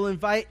Messiah will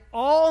invite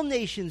all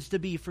nations to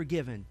be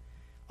forgiven.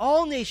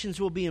 All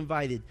nations will be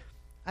invited.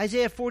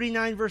 Isaiah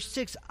 49 verse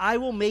 6, I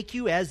will make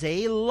you as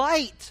a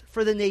light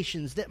for the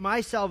nations, that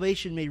my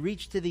salvation may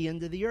reach to the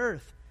end of the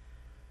earth.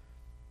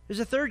 There's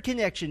a third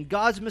connection.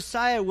 God's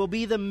Messiah will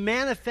be the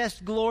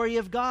manifest glory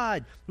of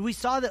God. We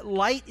saw that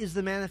light is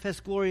the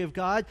manifest glory of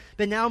God,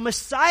 but now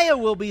Messiah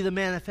will be the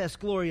manifest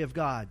glory of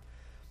God.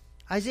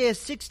 Isaiah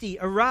 60,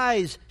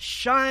 arise,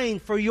 shine,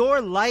 for your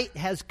light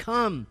has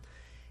come,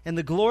 and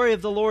the glory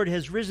of the Lord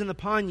has risen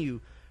upon you.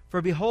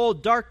 For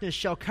behold, darkness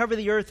shall cover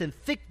the earth, and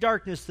thick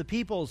darkness the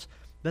peoples.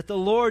 But the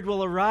Lord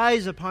will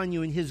arise upon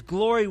you, and his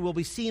glory will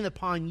be seen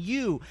upon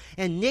you,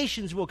 and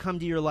nations will come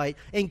to your light,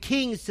 and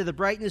kings to the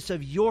brightness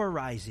of your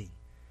rising.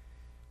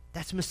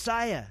 That's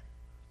Messiah.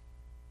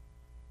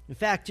 In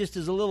fact, just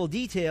as a little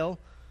detail,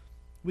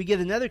 we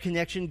get another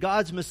connection.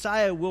 God's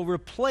Messiah will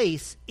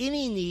replace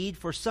any need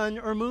for sun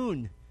or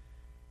moon.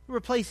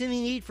 Replace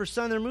any need for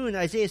sun or moon.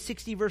 Isaiah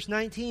 60 verse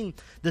 19,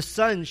 the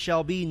sun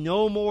shall be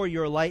no more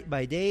your light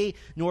by day,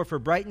 nor for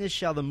brightness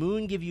shall the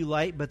moon give you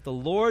light, but the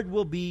Lord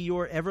will be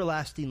your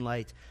everlasting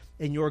light,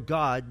 and your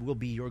God will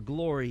be your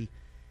glory.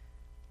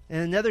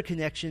 And another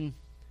connection,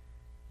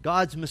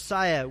 God's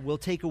Messiah will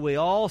take away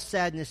all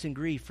sadness and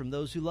grief from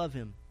those who love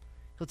him.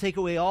 He'll take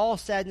away all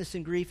sadness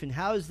and grief. And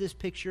how is this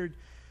pictured?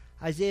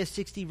 Isaiah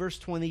 60 verse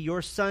 20,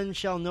 your sun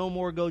shall no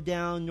more go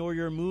down, nor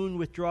your moon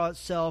withdraw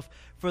itself,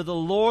 for the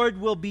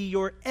Lord will be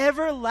your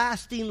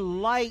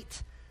everlasting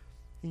light,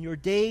 and your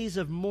days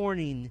of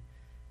mourning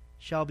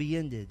shall be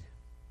ended.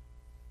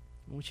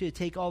 I want you to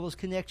take all those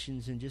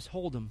connections and just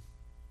hold them.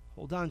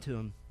 Hold on to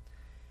them.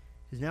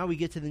 Because now we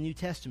get to the New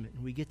Testament,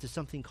 and we get to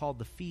something called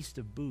the Feast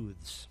of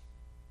Booths.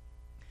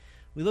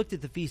 We looked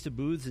at the Feast of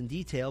Booths in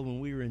detail when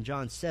we were in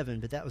John 7,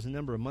 but that was a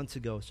number of months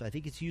ago, so I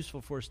think it's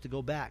useful for us to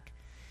go back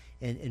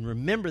and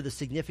remember the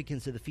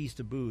significance of the Feast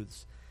of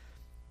Booths.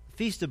 The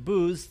Feast of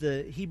Booths,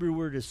 the Hebrew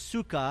word is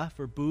sukkah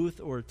for booth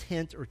or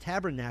tent or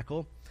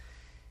tabernacle.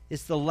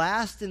 It's the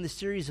last in the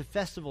series of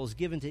festivals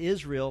given to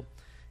Israel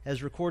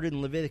as recorded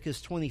in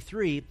Leviticus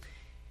 23.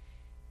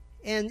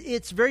 And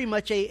it's very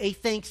much a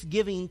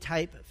Thanksgiving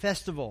type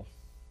festival.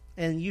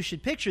 And you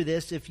should picture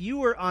this. If you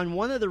were on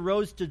one of the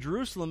roads to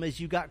Jerusalem as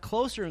you got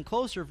closer and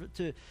closer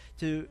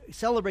to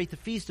celebrate the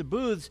Feast of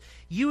Booths,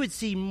 you would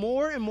see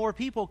more and more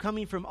people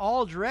coming from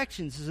all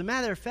directions. As a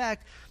matter of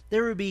fact,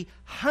 there would be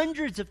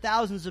hundreds of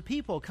thousands of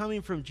people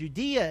coming from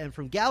Judea and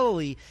from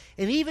Galilee,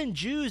 and even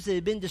Jews that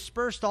had been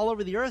dispersed all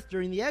over the earth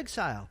during the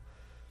exile.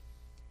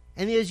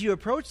 And as you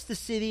approached the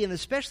city, and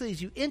especially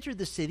as you entered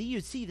the city,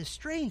 you'd see the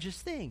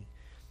strangest thing.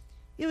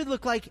 It would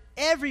look like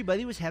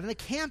everybody was having a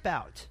camp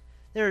out.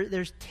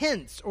 There's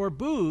tents or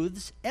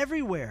booths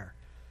everywhere.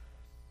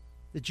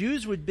 The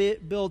Jews would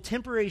build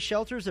temporary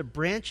shelters of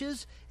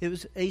branches. It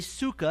was a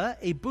sukkah,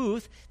 a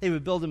booth. They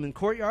would build them in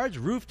courtyards,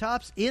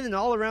 rooftops, in and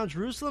all around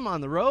Jerusalem,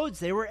 on the roads.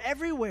 They were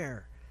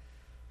everywhere.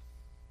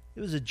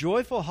 It was a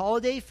joyful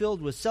holiday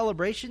filled with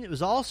celebration. It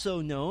was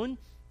also known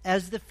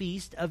as the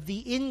Feast of the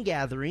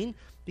Ingathering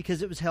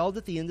because it was held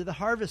at the end of the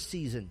harvest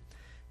season.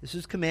 This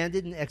was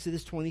commanded in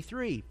Exodus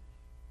 23.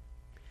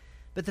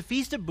 But the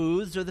Feast of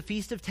Booths, or the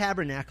Feast of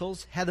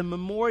Tabernacles, had a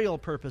memorial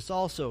purpose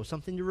also,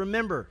 something to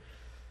remember.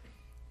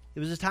 It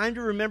was a time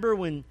to remember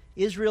when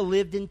Israel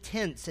lived in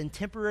tents and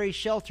temporary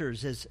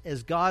shelters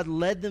as God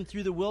led them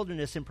through the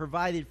wilderness and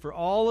provided for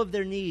all of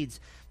their needs.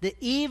 That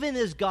even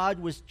as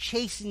God was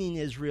chastening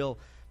Israel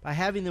by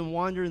having them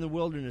wander in the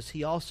wilderness,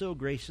 he also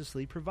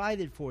graciously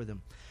provided for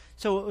them.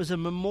 So it was a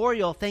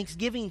memorial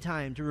Thanksgiving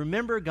time to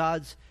remember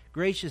God's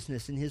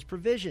graciousness and his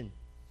provision.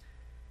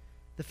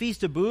 The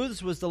Feast of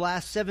Booths was the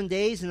last 7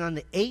 days, and on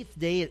the 8th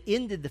day it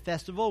ended the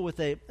festival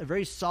with a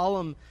very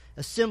solemn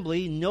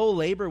assembly. No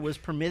labor was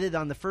permitted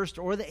on the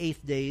 1st or the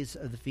 8th days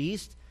of the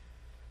feast.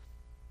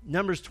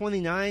 Numbers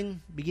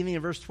 29, beginning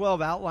in verse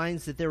 12,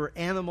 outlines that there were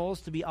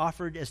animals to be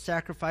offered as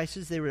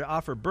sacrifices. They were to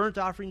offer burnt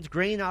offerings,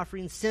 grain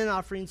offerings, sin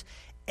offerings.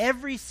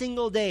 Every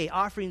single day,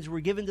 offerings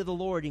were given to the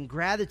Lord in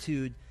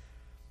gratitude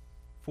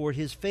for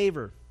his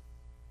favor.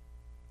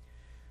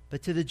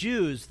 But to the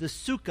Jews, the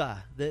sukkah,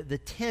 the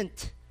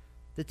tent,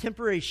 the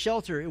temporary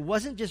shelter, it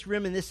wasn't just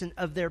reminiscent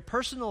of their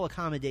personal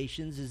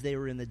accommodations as they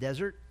were in the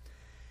desert.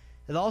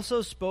 It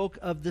also spoke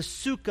of the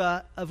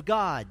sukkah of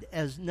God,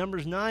 as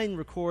Numbers 9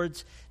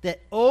 records that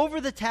over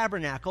the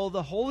tabernacle,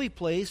 the holy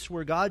place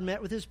where God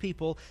met with his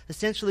people,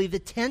 essentially the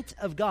tent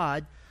of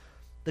God,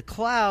 the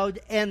cloud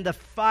and the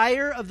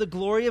fire of the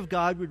glory of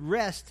God would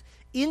rest,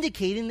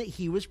 indicating that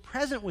he was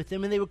present with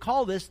them, and they would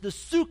call this the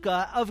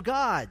sukkah of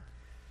God.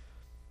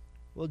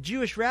 Well,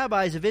 Jewish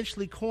rabbis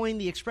eventually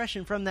coined the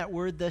expression from that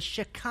word, the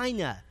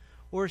Shekinah,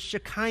 or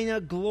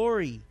Shekinah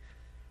glory,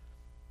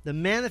 the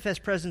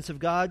manifest presence of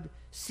God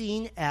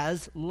seen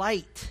as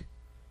light.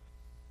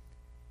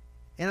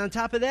 And on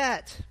top of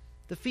that,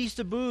 the Feast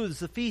of Booths,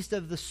 the Feast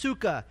of the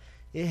Sukkah,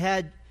 it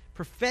had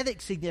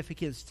prophetic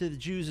significance to the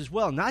Jews as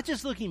well, not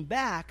just looking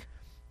back,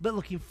 but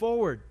looking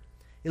forward.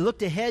 It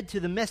looked ahead to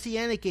the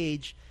Messianic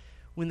age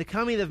when the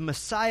coming of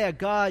Messiah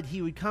God,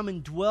 he would come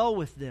and dwell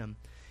with them.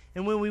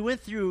 And when we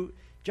went through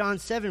John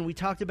 7, we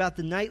talked about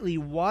the nightly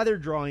water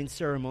drawing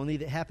ceremony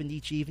that happened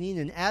each evening.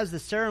 And as the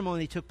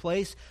ceremony took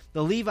place,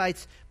 the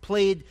Levites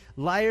played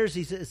lyres.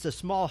 It's a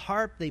small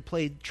harp. They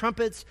played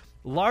trumpets,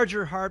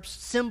 larger harps,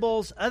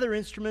 cymbals, other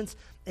instruments.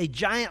 A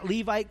giant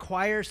Levite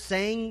choir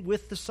sang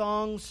with the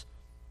songs.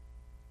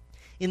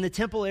 In the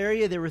temple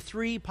area, there were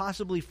 3,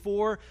 possibly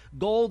 4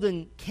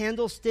 golden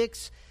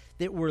candlesticks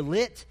that were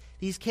lit,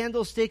 these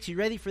candlesticks, you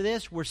ready for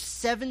this, were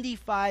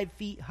 75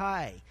 feet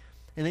high.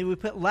 And they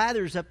would put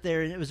ladders up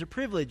there, and it was a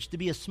privilege to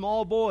be a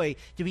small boy,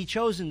 to be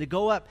chosen to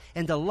go up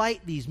and to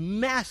light these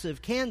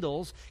massive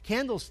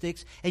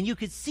candlesticks, and you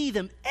could see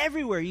them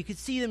everywhere. You could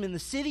see them in the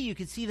city, you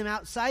could see them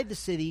outside the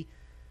city.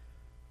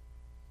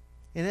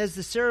 And as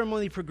the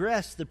ceremony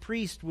progressed, the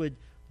priest would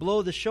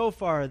blow the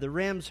shofar, the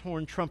ram's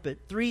horn trumpet,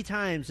 3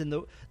 times, and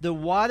the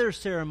water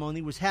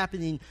ceremony was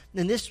happening.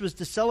 And this was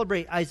to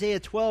celebrate Isaiah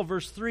 12,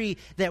 verse 3,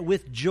 that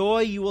with joy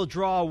you will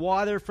draw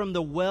water from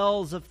the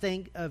wells of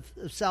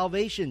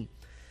salvation.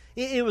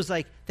 It was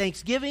like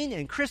Thanksgiving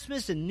and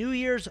Christmas and New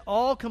Year's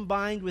all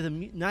combined with a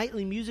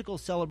nightly musical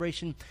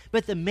celebration.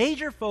 But the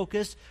major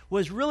focus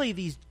was really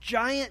these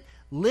giant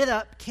lit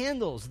up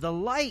candles, the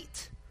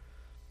light.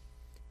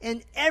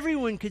 And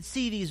everyone could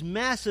see these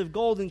massive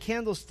golden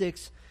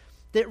candlesticks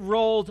that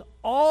rolled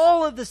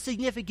all of the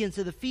significance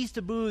of the Feast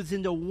of Booths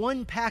into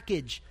one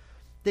package,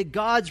 that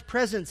God's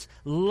presence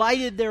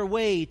lighted their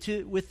way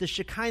to with the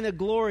Shekinah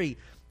glory,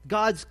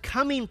 God's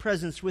coming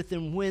presence with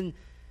them when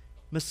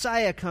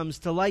Messiah comes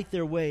to light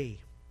their way.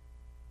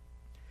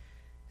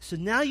 So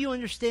now you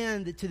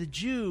understand that to the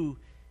Jew,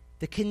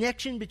 the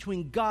connection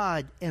between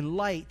God and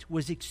light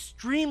was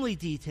extremely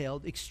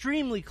detailed,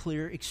 extremely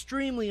clear,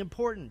 extremely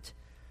important.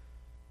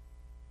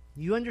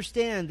 You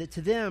understand that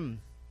to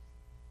them,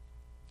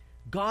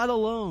 God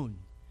alone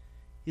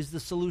is the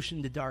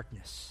solution to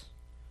darkness.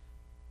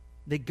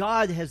 That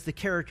God has the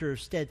character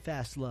of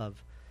steadfast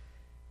love.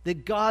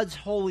 That God's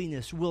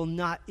holiness will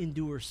not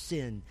endure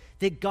sin.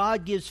 That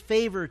God gives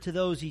favor to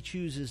those he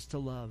chooses to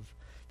love.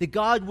 That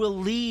God will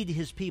lead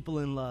his people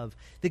in love.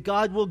 That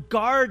God will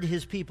guard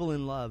his people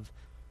in love.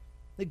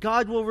 That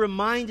God will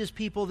remind his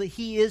people that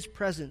he is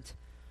present.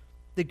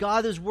 That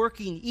God is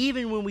working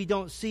even when we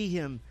don't see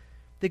him.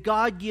 That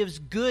God gives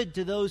good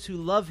to those who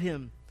love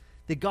him.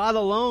 That God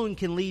alone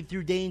can lead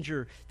through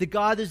danger. That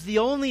God is the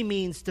only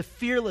means to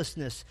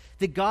fearlessness.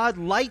 That God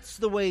lights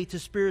the way to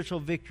spiritual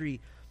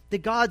victory.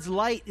 That God's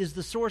light is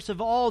the source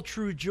of all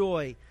true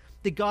joy.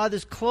 That God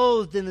is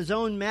clothed in his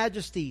own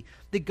majesty.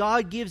 That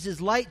God gives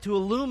his light to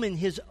illumine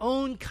his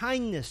own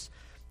kindness.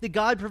 That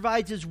God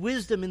provides his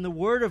wisdom in the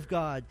Word of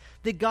God.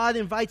 That God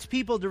invites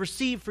people to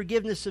receive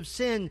forgiveness of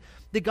sin.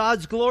 That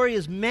God's glory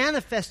is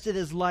manifested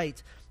as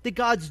light. That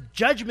God's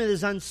judgment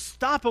is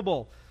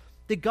unstoppable.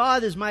 That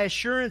God is my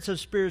assurance of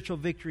spiritual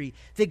victory.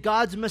 That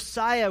God's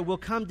Messiah will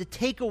come to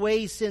take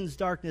away sin's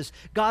darkness.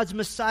 God's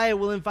Messiah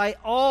will invite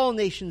all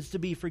nations to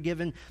be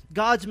forgiven.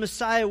 God's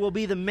Messiah will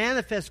be the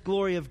manifest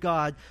glory of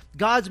God.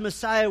 God's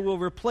Messiah will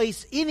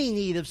replace any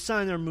need of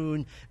sun or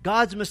moon.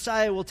 God's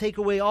Messiah will take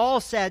away all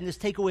sadness,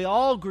 take away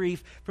all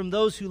grief from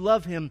those who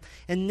love him.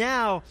 And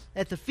now,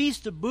 at the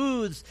Feast of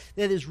Booths,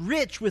 that is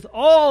rich with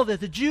all that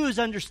the Jews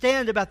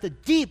understand about the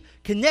deep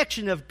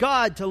connection of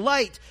God to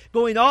light,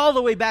 going all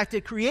the way back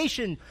to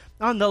creation,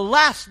 on the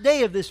last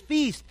day of this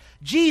feast,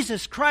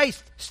 Jesus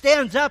Christ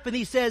stands up and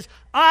he says,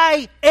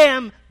 I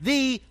am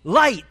the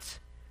light.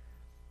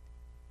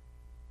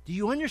 Do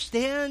you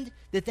understand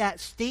that that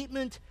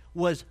statement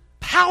was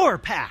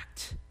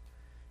power-packed?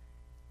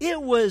 It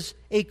was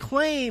a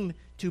claim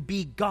to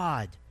be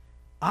God.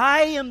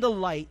 I am the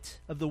light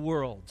of the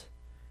world.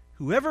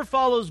 Whoever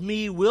follows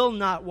me will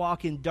not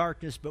walk in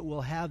darkness, but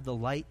will have the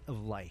light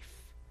of life.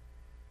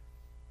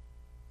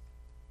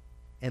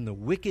 And the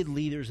wicked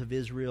leaders of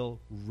Israel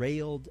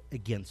railed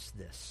against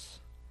this.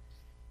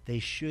 They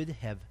should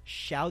have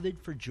shouted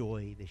for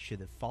joy. They should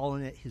have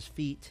fallen at his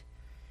feet.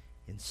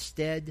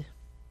 Instead,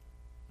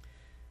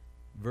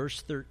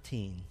 verse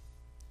 13,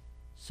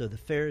 so the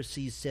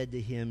Pharisees said to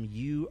him,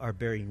 you are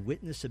bearing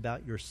witness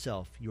about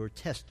yourself. Your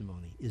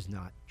testimony is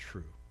not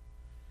true.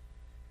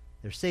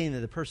 They're saying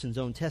that the person's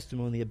own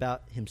testimony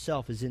about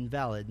himself is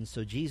invalid. And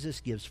so Jesus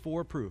gives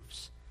 4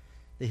 proofs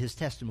that his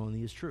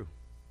testimony is true.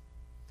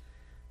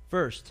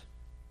 First,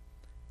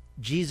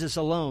 Jesus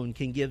alone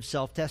can give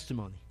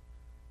self-testimony.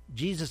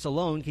 Jesus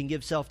alone can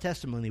give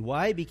self-testimony.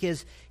 Why?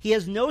 Because he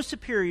has no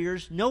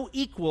superiors, no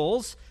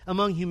equals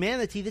among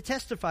humanity to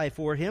testify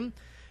for him.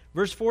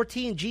 Verse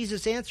 14,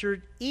 Jesus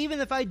answered, even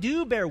if I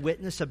do bear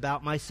witness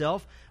about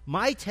myself,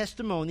 my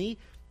testimony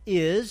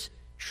is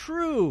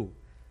true.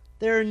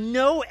 There are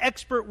no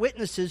expert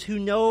witnesses who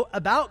know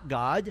about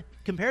God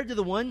compared to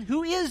the one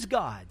who is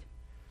God.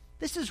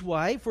 This is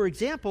why, for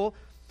example,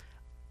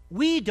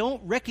 we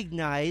don't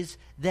recognize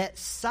that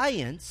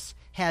science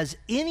has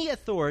any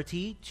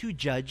authority to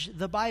judge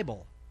the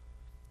Bible.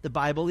 The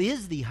Bible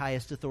is the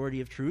highest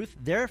authority of truth.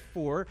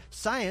 Therefore,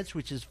 science,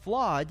 which is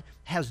flawed,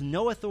 has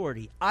no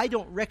authority. I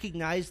don't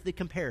recognize the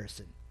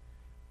comparison.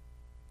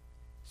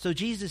 So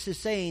Jesus is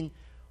saying,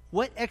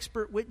 what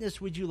expert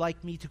witness would you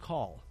like me to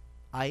call?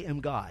 I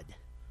am God.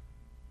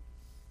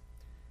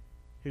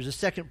 Here's a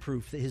second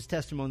proof that his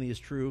testimony is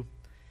true.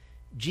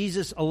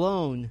 Jesus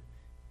alone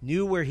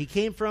knew where he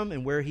came from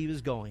and where he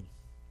was going.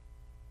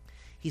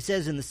 He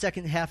says in the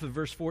second half of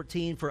verse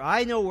 14, for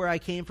I know where I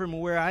came from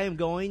and where I am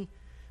going,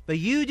 but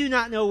you do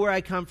not know where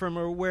I come from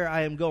or where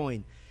I am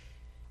going.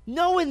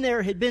 No one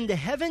there had been to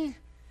heaven.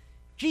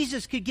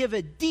 Jesus could give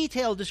a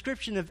detailed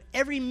description of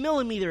every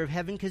millimeter of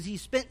heaven because he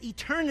spent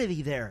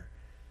eternity there.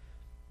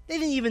 They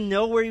didn't even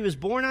know where he was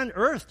born on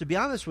earth, to be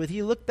honest with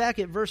you. Look back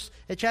at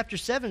chapter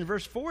 7,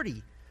 verse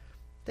 40.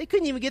 They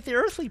couldn't even get the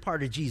earthly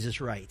part of Jesus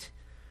right.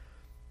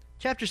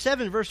 Chapter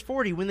 7, verse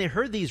 40, when they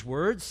heard these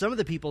words, some of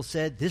the people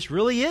said, "This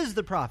really is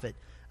the prophet."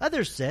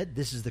 Others said,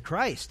 "This is the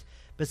Christ."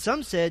 But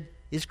some said,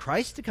 "Is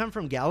Christ to come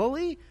from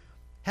Galilee?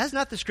 Has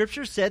not the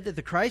Scripture said that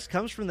the Christ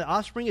comes from the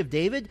offspring of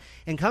David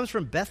and comes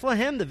from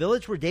Bethlehem, the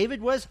village where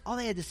David was?" All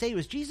they had to say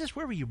was, "Jesus,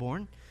 where were you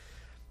born?"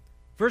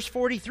 Verse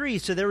 43,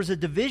 so there was a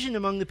division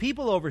among the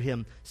people over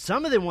him.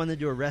 Some of them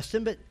wanted to arrest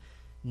him, but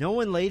no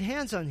one laid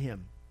hands on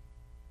him.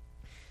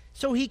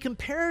 So he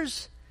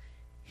compares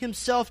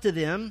himself to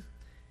them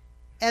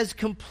as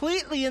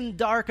completely in the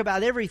dark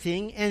about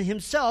everything and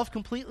himself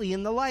completely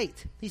in the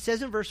light. He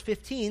says in verse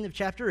 15 of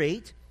chapter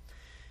 8,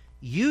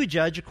 "You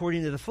judge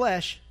according to the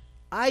flesh,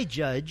 I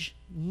judge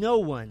no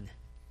one."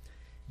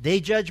 They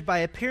judge by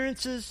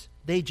appearances,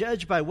 they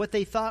judge by what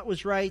they thought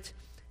was right,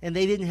 and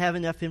they didn't have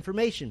enough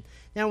information.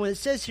 Now, when it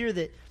says here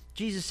that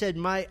Jesus said,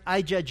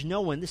 I judge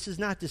no one, this is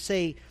not to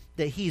say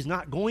that he's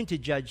not going to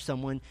judge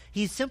someone.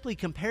 He's simply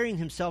comparing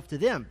himself to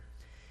them.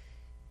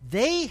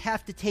 They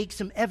have to take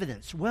some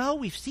evidence. Well,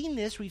 we've seen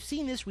this, we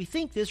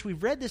think this,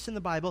 we've read this in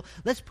the Bible.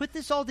 Let's put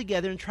this all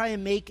together and try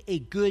and make a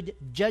good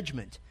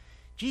judgment.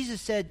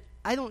 Jesus said,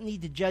 I don't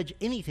need to judge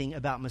anything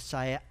about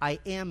Messiah. I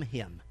am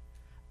him.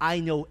 I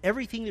know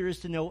everything there is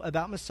to know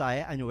about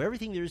Messiah. I know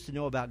everything there is to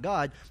know about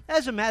God.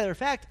 As a matter of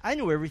fact, I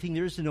know everything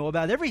there is to know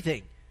about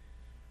everything.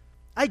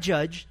 I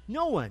judge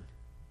no one.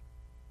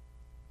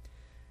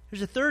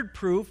 There's a third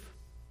proof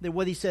that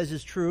what he says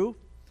is true.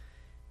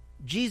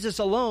 Jesus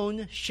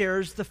alone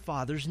shares the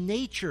Father's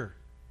nature.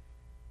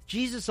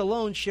 Jesus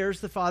alone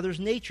shares the Father's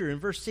nature. In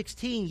verse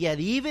 16, "Yet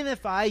even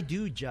if I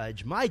do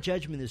judge, my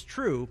judgment is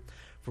true,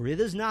 for it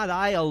is not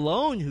I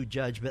alone who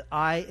judge, but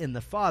I and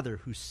the Father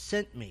who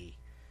sent me."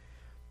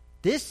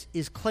 This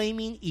is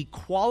claiming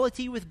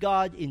equality with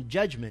God in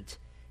judgment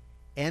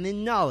and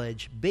in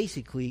knowledge,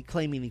 basically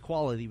claiming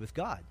equality with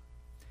God.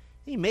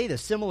 He made a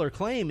similar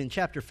claim in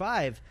chapter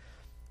 5,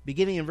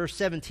 beginning in verse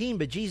 17,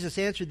 "But Jesus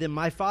answered them,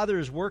 My Father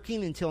is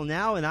working until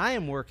now, and I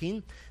am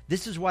working.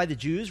 This is why the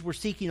Jews were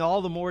seeking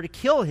all the more to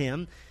kill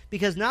him,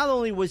 because not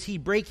only was he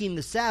breaking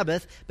the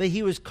Sabbath, but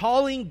he was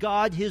calling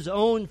God his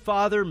own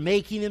Father,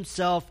 making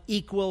himself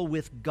equal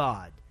with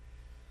God."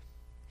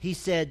 He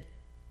said,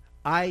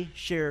 I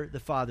share the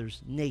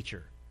Father's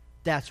nature.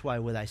 That's why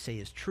what I say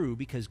is true,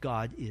 because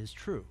God is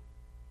true.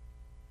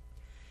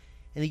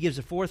 And he gives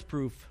a fourth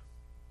proof.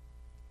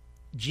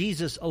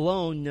 Jesus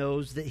alone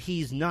knows that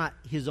he's not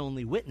his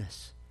only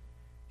witness.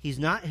 He's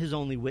not his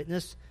only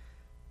witness.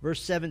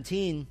 Verse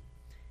 17,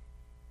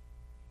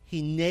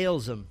 he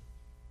nails him.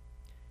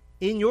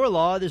 "In your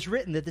law it is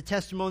written that the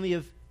testimony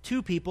of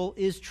two people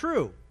is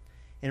true."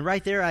 And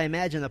right there I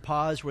imagine a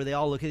pause where they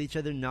all look at each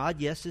other and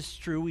nod. Yes, this is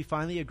true. We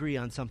finally agree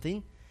on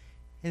something.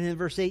 And then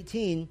verse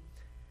 18,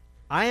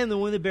 "I am the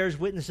one that bears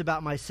witness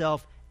about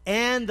myself,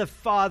 and the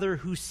Father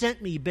who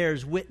sent me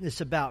bears witness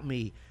about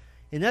me."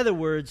 In other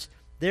words,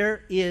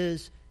 there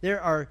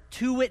are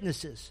two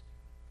witnesses.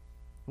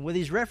 And what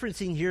he's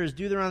referencing here is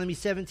Deuteronomy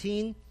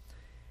 17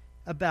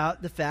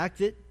 about the fact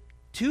that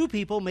two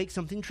people make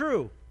something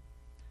true.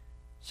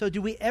 So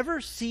do we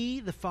ever see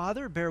the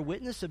Father bear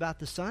witness about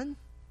the Son?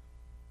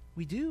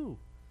 We do.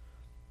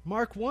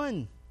 Mark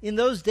 1, "In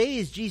those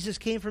days Jesus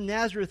came from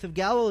Nazareth of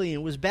Galilee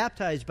and was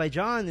baptized by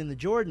John in the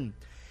Jordan.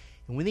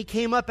 And when he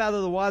came up out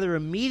of the water,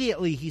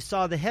 immediately he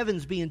saw the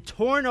heavens being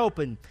torn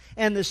open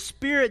and the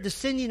Spirit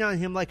descending on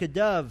him like a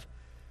dove.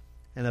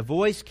 And a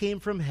voice came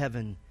from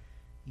heaven,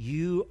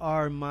 'You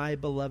are my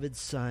beloved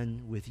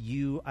Son, with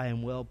you I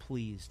am well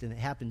pleased.'" And it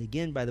happened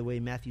again, by the way,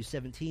 Matthew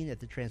 17 at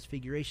the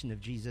transfiguration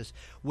of Jesus,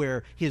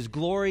 where his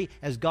glory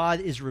as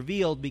God is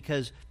revealed,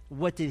 because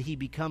what did he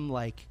become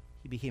like?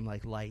 He became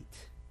like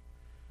light.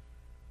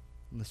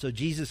 And so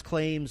Jesus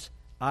claims,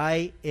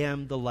 "I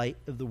am the light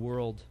of the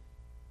world."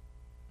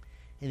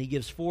 And he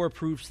gives four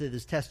proofs that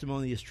his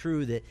testimony is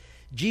true, that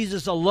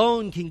Jesus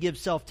alone can give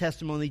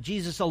self-testimony.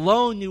 Jesus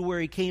alone knew where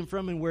he came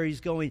from and where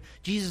he's going.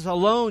 Jesus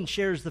alone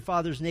shares the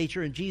Father's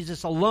nature, and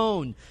Jesus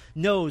alone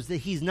knows that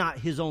he's not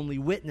his only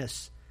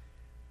witness.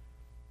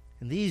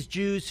 And these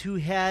Jews who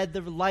had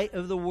the light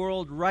of the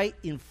world right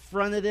in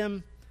front of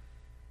them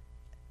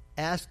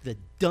asked the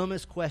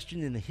dumbest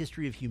question in the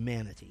history of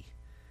humanity.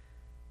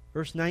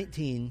 Verse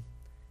 19,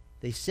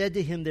 "They said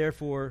to him,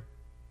 therefore,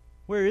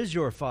 'Where is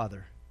your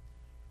Father?'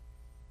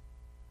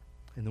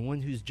 And the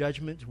one whose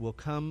judgment will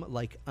come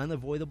like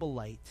unavoidable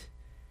light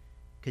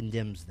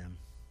condemns them."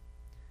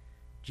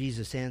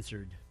 Jesus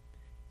answered,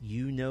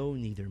 "You know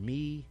neither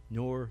me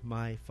nor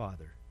my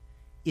Father.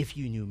 If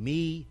you knew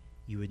me,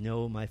 you would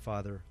know my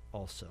Father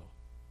also."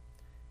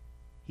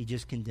 He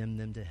just condemned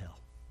them to hell.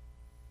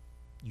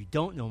 You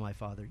don't know my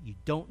Father. You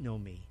don't know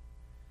me.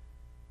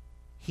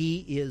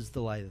 He is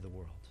the light of the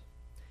world.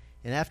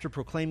 And after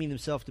proclaiming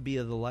himself to be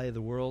the light of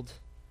the world,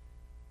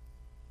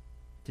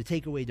 to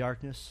take away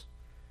darkness,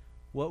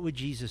 what would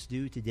Jesus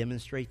do to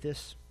demonstrate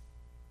this?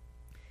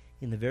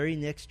 In the very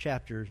next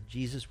chapter,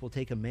 Jesus will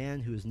take a man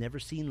who has never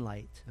seen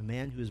light, a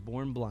man who is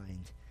born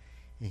blind,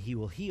 and he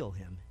will heal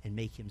him and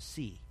make him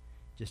see,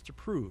 just to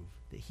prove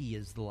that he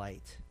is the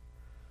light.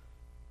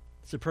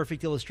 It's a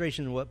perfect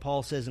illustration of what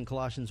Paul says in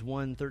Colossians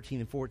 1:13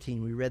 and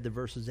 14. We read the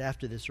verses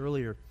after this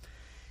earlier.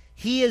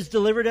 He has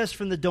delivered us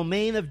from the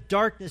domain of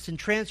darkness and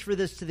transferred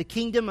us to the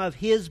kingdom of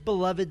his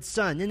beloved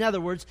Son. In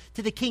other words,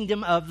 to the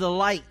kingdom of the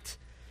light,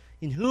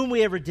 in whom we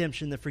have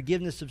redemption, the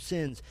forgiveness of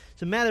sins.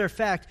 As a matter of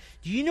fact,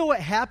 do you know what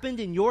happened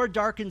in your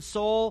darkened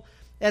soul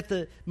at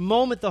the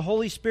moment the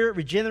Holy Spirit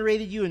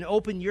regenerated you and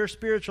opened your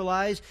spiritual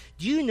eyes?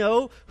 Do you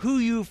know who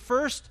you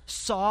first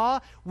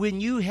saw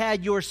when you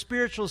had your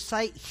spiritual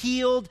sight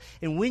healed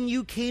and when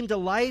you came to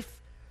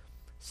life?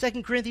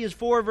 2 Corinthians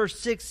 4 verse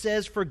 6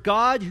 says, "For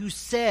God who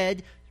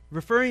said,"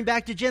 referring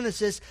back to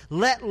Genesis,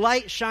 "let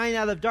light shine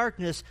out of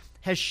darkness,"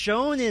 has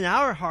shone in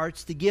our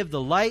hearts to give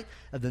the light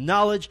of the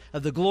knowledge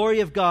of the glory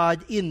of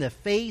God in the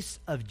face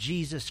of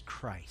Jesus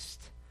Christ.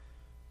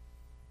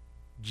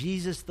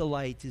 Jesus the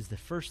light is the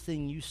first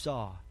thing you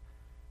saw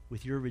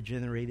with your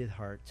regenerated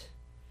heart.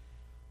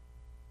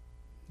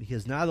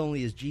 Because not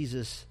only is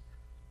Jesus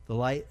the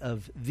light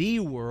of the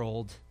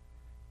world,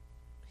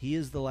 he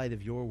is the light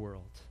of your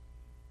world.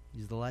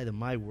 He's the light of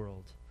my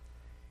world.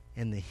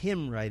 And the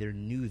hymn writer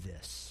knew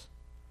this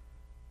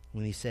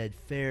when he said,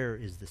 "Fair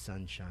is the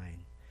sunshine.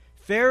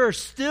 Fairer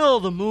still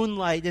the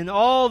moonlight and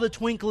all the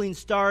twinkling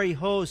starry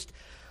host.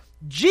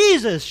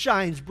 Jesus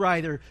shines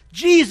brighter,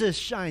 Jesus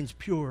shines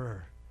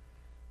purer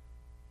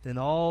than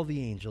all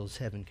the angels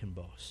heaven can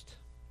boast."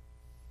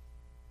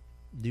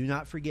 Do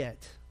not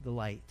forget the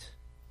light.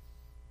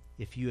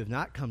 If you have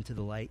not come to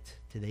the light,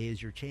 today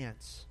is your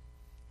chance.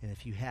 And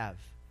if you have,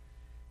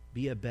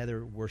 be a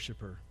better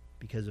worshiper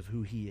because of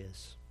who he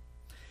is.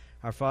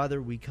 Our Father,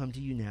 we come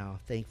to you now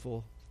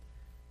thankful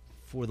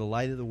for the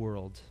light of the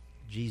world,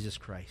 Jesus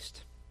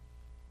Christ.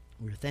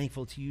 We're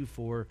thankful to you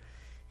for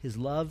his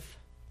love.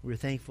 We're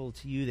thankful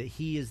to you that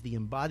he is the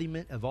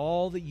embodiment of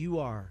all that you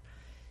are.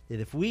 That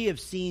if we have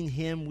seen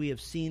him, we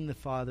have seen the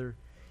Father.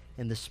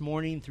 And this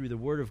morning, through the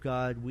Word of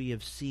God, we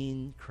have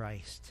seen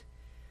Christ.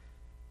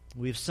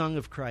 We have sung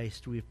of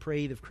Christ. We have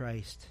prayed of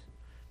Christ.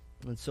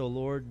 And so,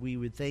 Lord, we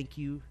would thank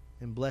you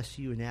and bless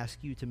you and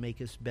ask you to make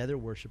us better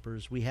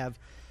worshipers. We have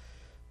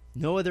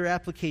no other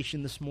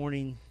application this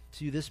morning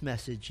to this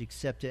message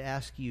except to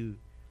ask you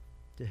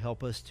to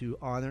help us to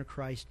honor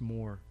Christ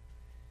more,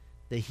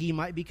 that he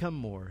might become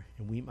more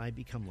and we might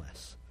become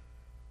less.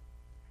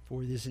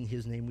 For it is in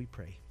his name we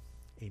pray.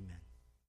 Amen.